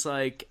 and it's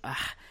like,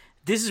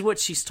 this is what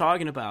she's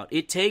talking about.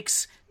 It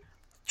takes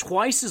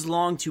twice as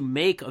long to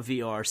make a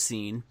VR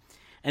scene,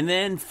 and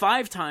then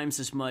 5 times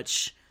as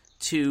much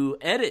to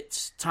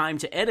edit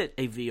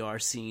a VR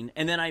scene,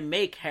 and then I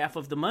make half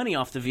of the money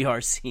off the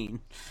VR scene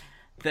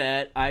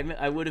that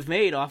I would have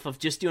made off of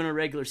just doing a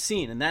regular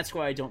scene, and that's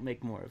why I don't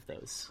make more of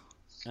those.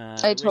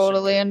 I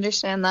totally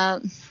understand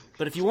that.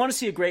 But if you want to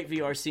see a great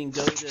VR scene,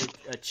 go to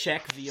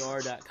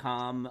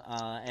checkvr.com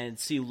and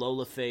see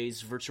Lola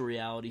Faye's virtual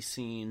reality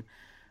scene.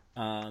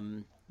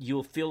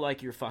 You'll feel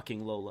like you're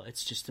fucking Lola.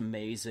 It's just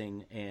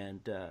amazing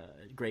and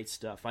great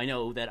stuff. I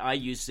know that I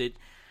used it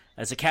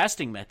as a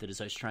casting method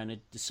as I was trying to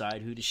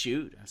decide who to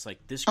shoot. I was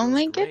like, this girl's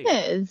great.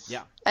 Goodness.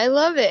 Yeah. I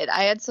love it.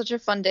 I had such a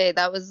fun day.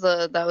 That was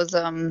the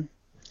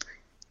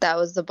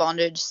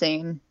bondage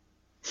scene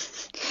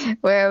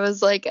where I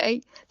was like,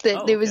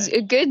 it was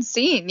a good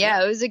scene.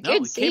 Yeah, it was a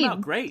good scene. It came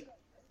out great.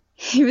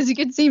 It was a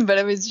good scene, but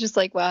I was just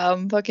like, wow,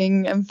 I'm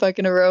fucking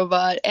a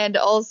robot. And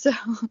also,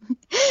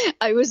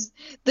 the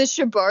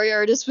shibari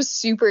artist was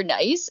super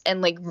nice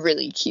and like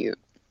really cute.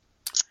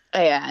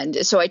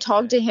 And so I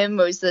talked to him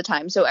most of the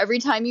time. So every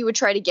time he would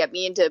try to get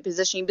me into a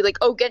position, he'd be like,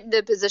 oh, get into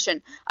a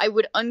position. I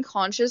would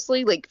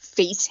unconsciously like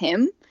face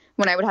him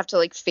when I would have to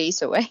like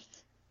face away.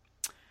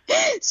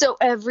 So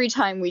every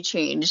time we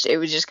changed, it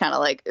was just kind of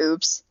like,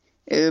 oops.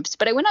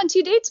 But I went on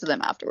 2 dates with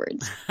him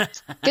afterwards.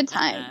 Good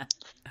time.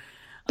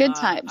 Good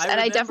times. And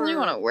I definitely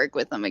want to work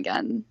with him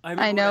again.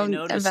 I know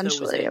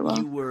eventually I will.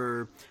 You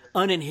were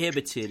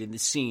uninhibited in the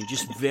scene,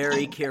 just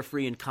very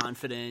carefree and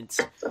confident.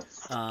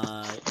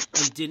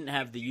 And didn't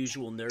have the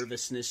usual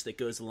nervousness that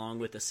goes along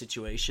with a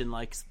situation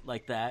like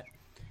that.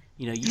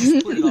 You know, you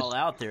just put it all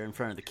out there in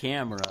front of the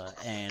camera,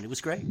 and it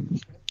was great.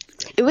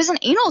 it was an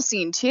anal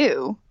scene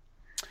too.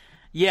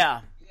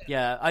 Yeah.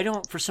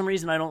 For some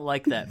reason, I don't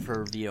like that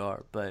for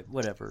VR, but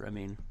whatever. I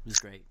mean, it was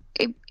great.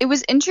 It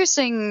was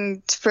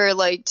interesting for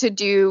like to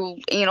do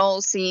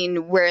anal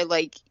scene where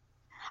like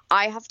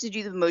I have to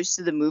do the most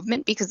of the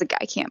movement because the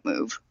guy can't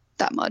move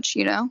that much,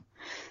 you know,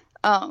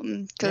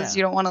 because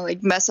you don't want to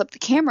like mess up the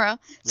camera.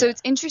 So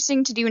it's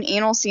interesting to do an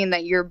anal scene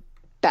that you're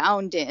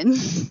bound in.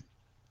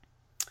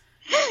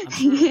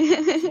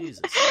 Jesus.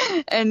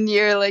 And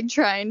you're like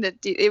trying to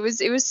do it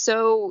was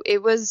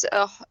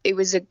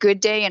a good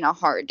day and a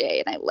hard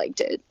day, and I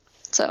liked it.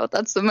 So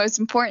that's the most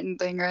important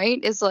thing,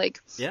 right? Is like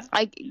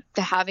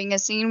having a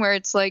scene where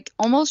it's like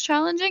almost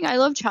challenging. I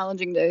love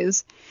challenging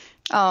days,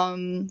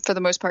 for the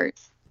most part,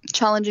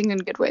 challenging in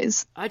good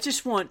ways. I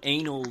just want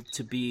anal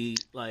to be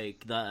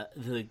like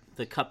the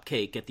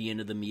cupcake at the end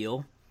of the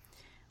meal.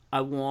 I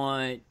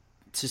want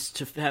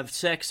to have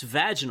sex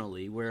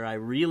vaginally, where I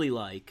really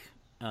like,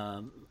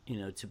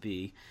 to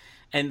be,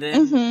 and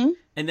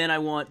then I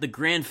want the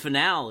grand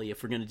finale,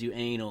 if we're going to do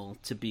anal,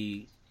 to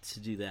do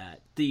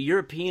that. The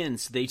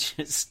Europeans, they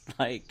just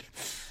like,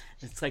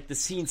 it's like the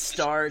scene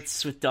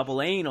starts with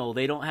double anal.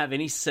 They don't have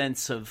any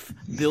sense of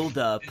build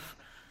up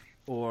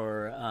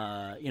or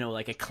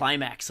like a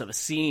climax of a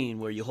scene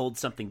where you hold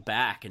something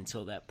back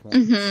until that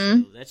point.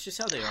 So that's just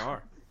how they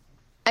are.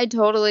 I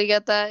totally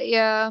get that.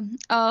 Yeah.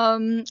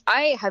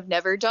 I have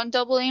never done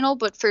double anal,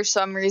 but for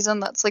some reason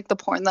that's like the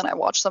porn that I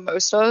watch the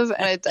most of,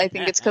 and I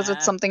think it's because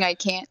it's something I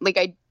can't,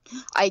 like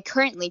I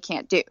currently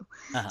can't do.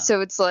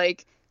 So it's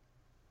like,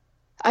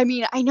 I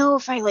mean, I know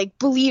if I like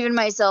believe in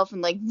myself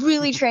and like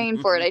really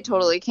train for it, I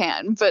totally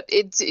can. But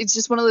it's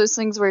just one of those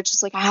things where it's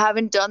just like I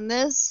haven't done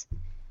this,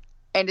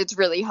 and it's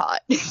really hot.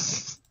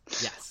 Yes.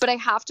 But I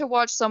have to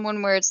watch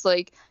someone where it's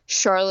like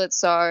Charlotte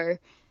Sarr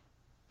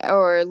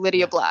or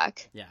Lydia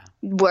Black,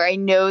 where I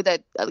know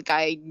that like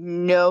I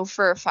know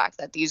for a fact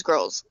that these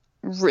girls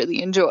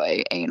really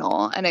enjoy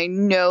anal, and I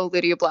know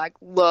Lydia Black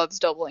loves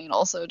double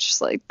anal, so it's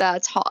just like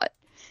that's hot.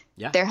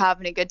 Yeah, they're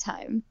having a good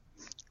time.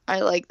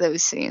 I like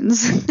those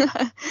scenes.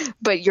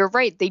 But you're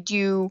right, they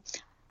do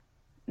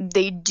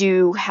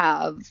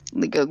have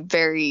like a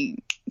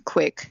very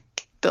quick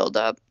build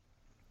up.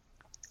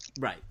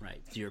 Right,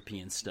 the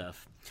European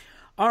stuff.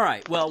 All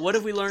right, well, what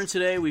have we learned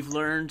today? We've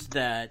learned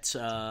that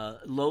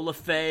Lola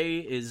Faye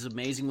is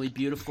amazingly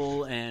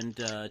beautiful and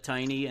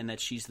tiny, and that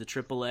she's the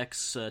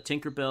XXX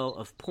Tinkerbell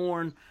of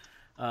porn.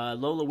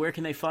 Lola, where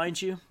can they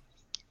find you?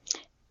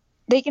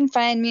 They can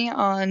find me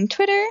on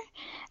Twitter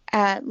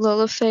at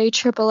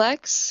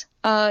LolaFayeXXX.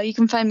 You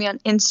can find me on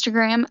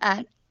Instagram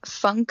at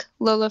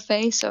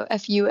FunkLolaFaye, so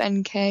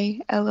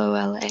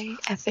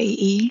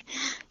FunkLolaFae.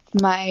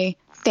 My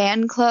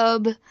fan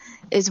club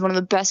is one of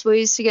the best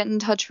ways to get in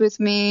touch with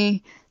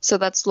me, so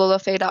that's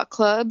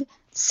lolafaye.club.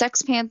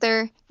 Sex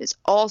Panther is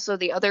also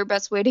the other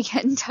best way to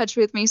get in touch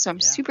with me, so I'm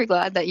super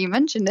glad that you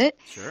mentioned it.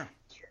 Sure.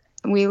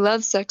 We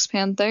love Sex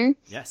Panther.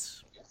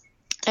 Yes.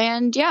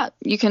 And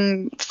you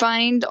can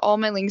find all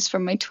my links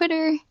from my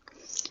Twitter.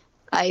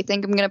 I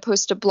think I'm going to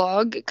post a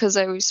blog because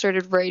I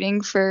started writing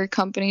for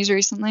companies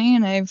recently,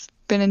 and I've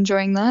been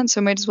enjoying that,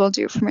 so I might as well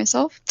do it for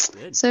myself.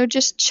 Good. So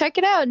just check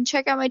it out and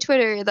check out my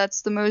Twitter.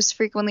 That's the most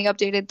frequently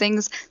updated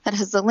things that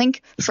has the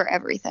link for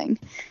everything.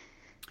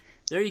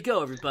 There you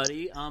go,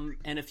 everybody.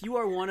 And if you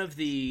are one of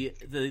the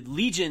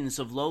legions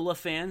of Lola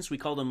fans, we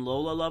call them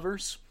Lola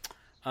lovers,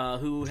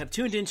 who have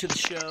tuned into the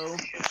show.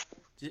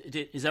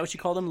 Is that what you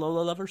call them,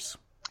 Lola lovers?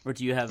 Or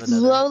do you have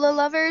another? Lola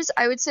lovers?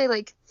 I would say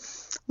like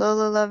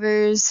Lola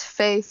lovers,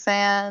 Faye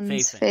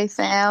fans, Faye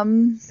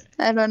fam.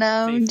 Okay. I don't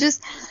know. Faye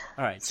just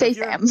all right. So Faye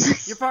fam.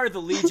 You're part of the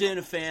legion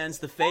of fans,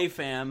 the Faye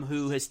fam,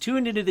 who has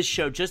tuned into this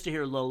show just to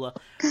hear Lola.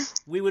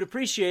 We would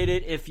appreciate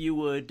it if you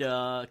would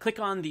click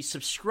on the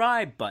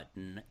subscribe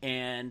button,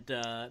 and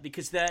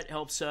because that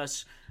helps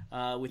us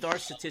with our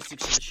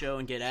statistics of the show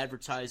and get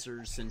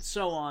advertisers and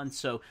so on.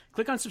 So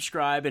click on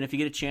subscribe, and if you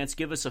get a chance,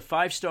 give us a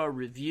 5-star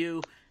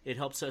review. It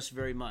helps us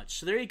very much.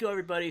 So there you go,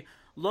 everybody.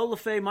 Lola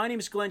Faye. My name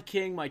is Glenn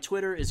King. My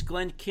Twitter is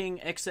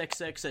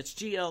GlennKingXXX. That's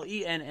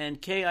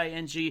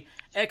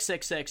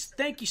GlennKingXXX.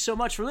 Thank you so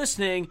much for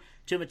listening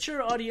to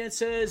Mature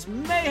Audiences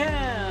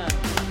Mayhem.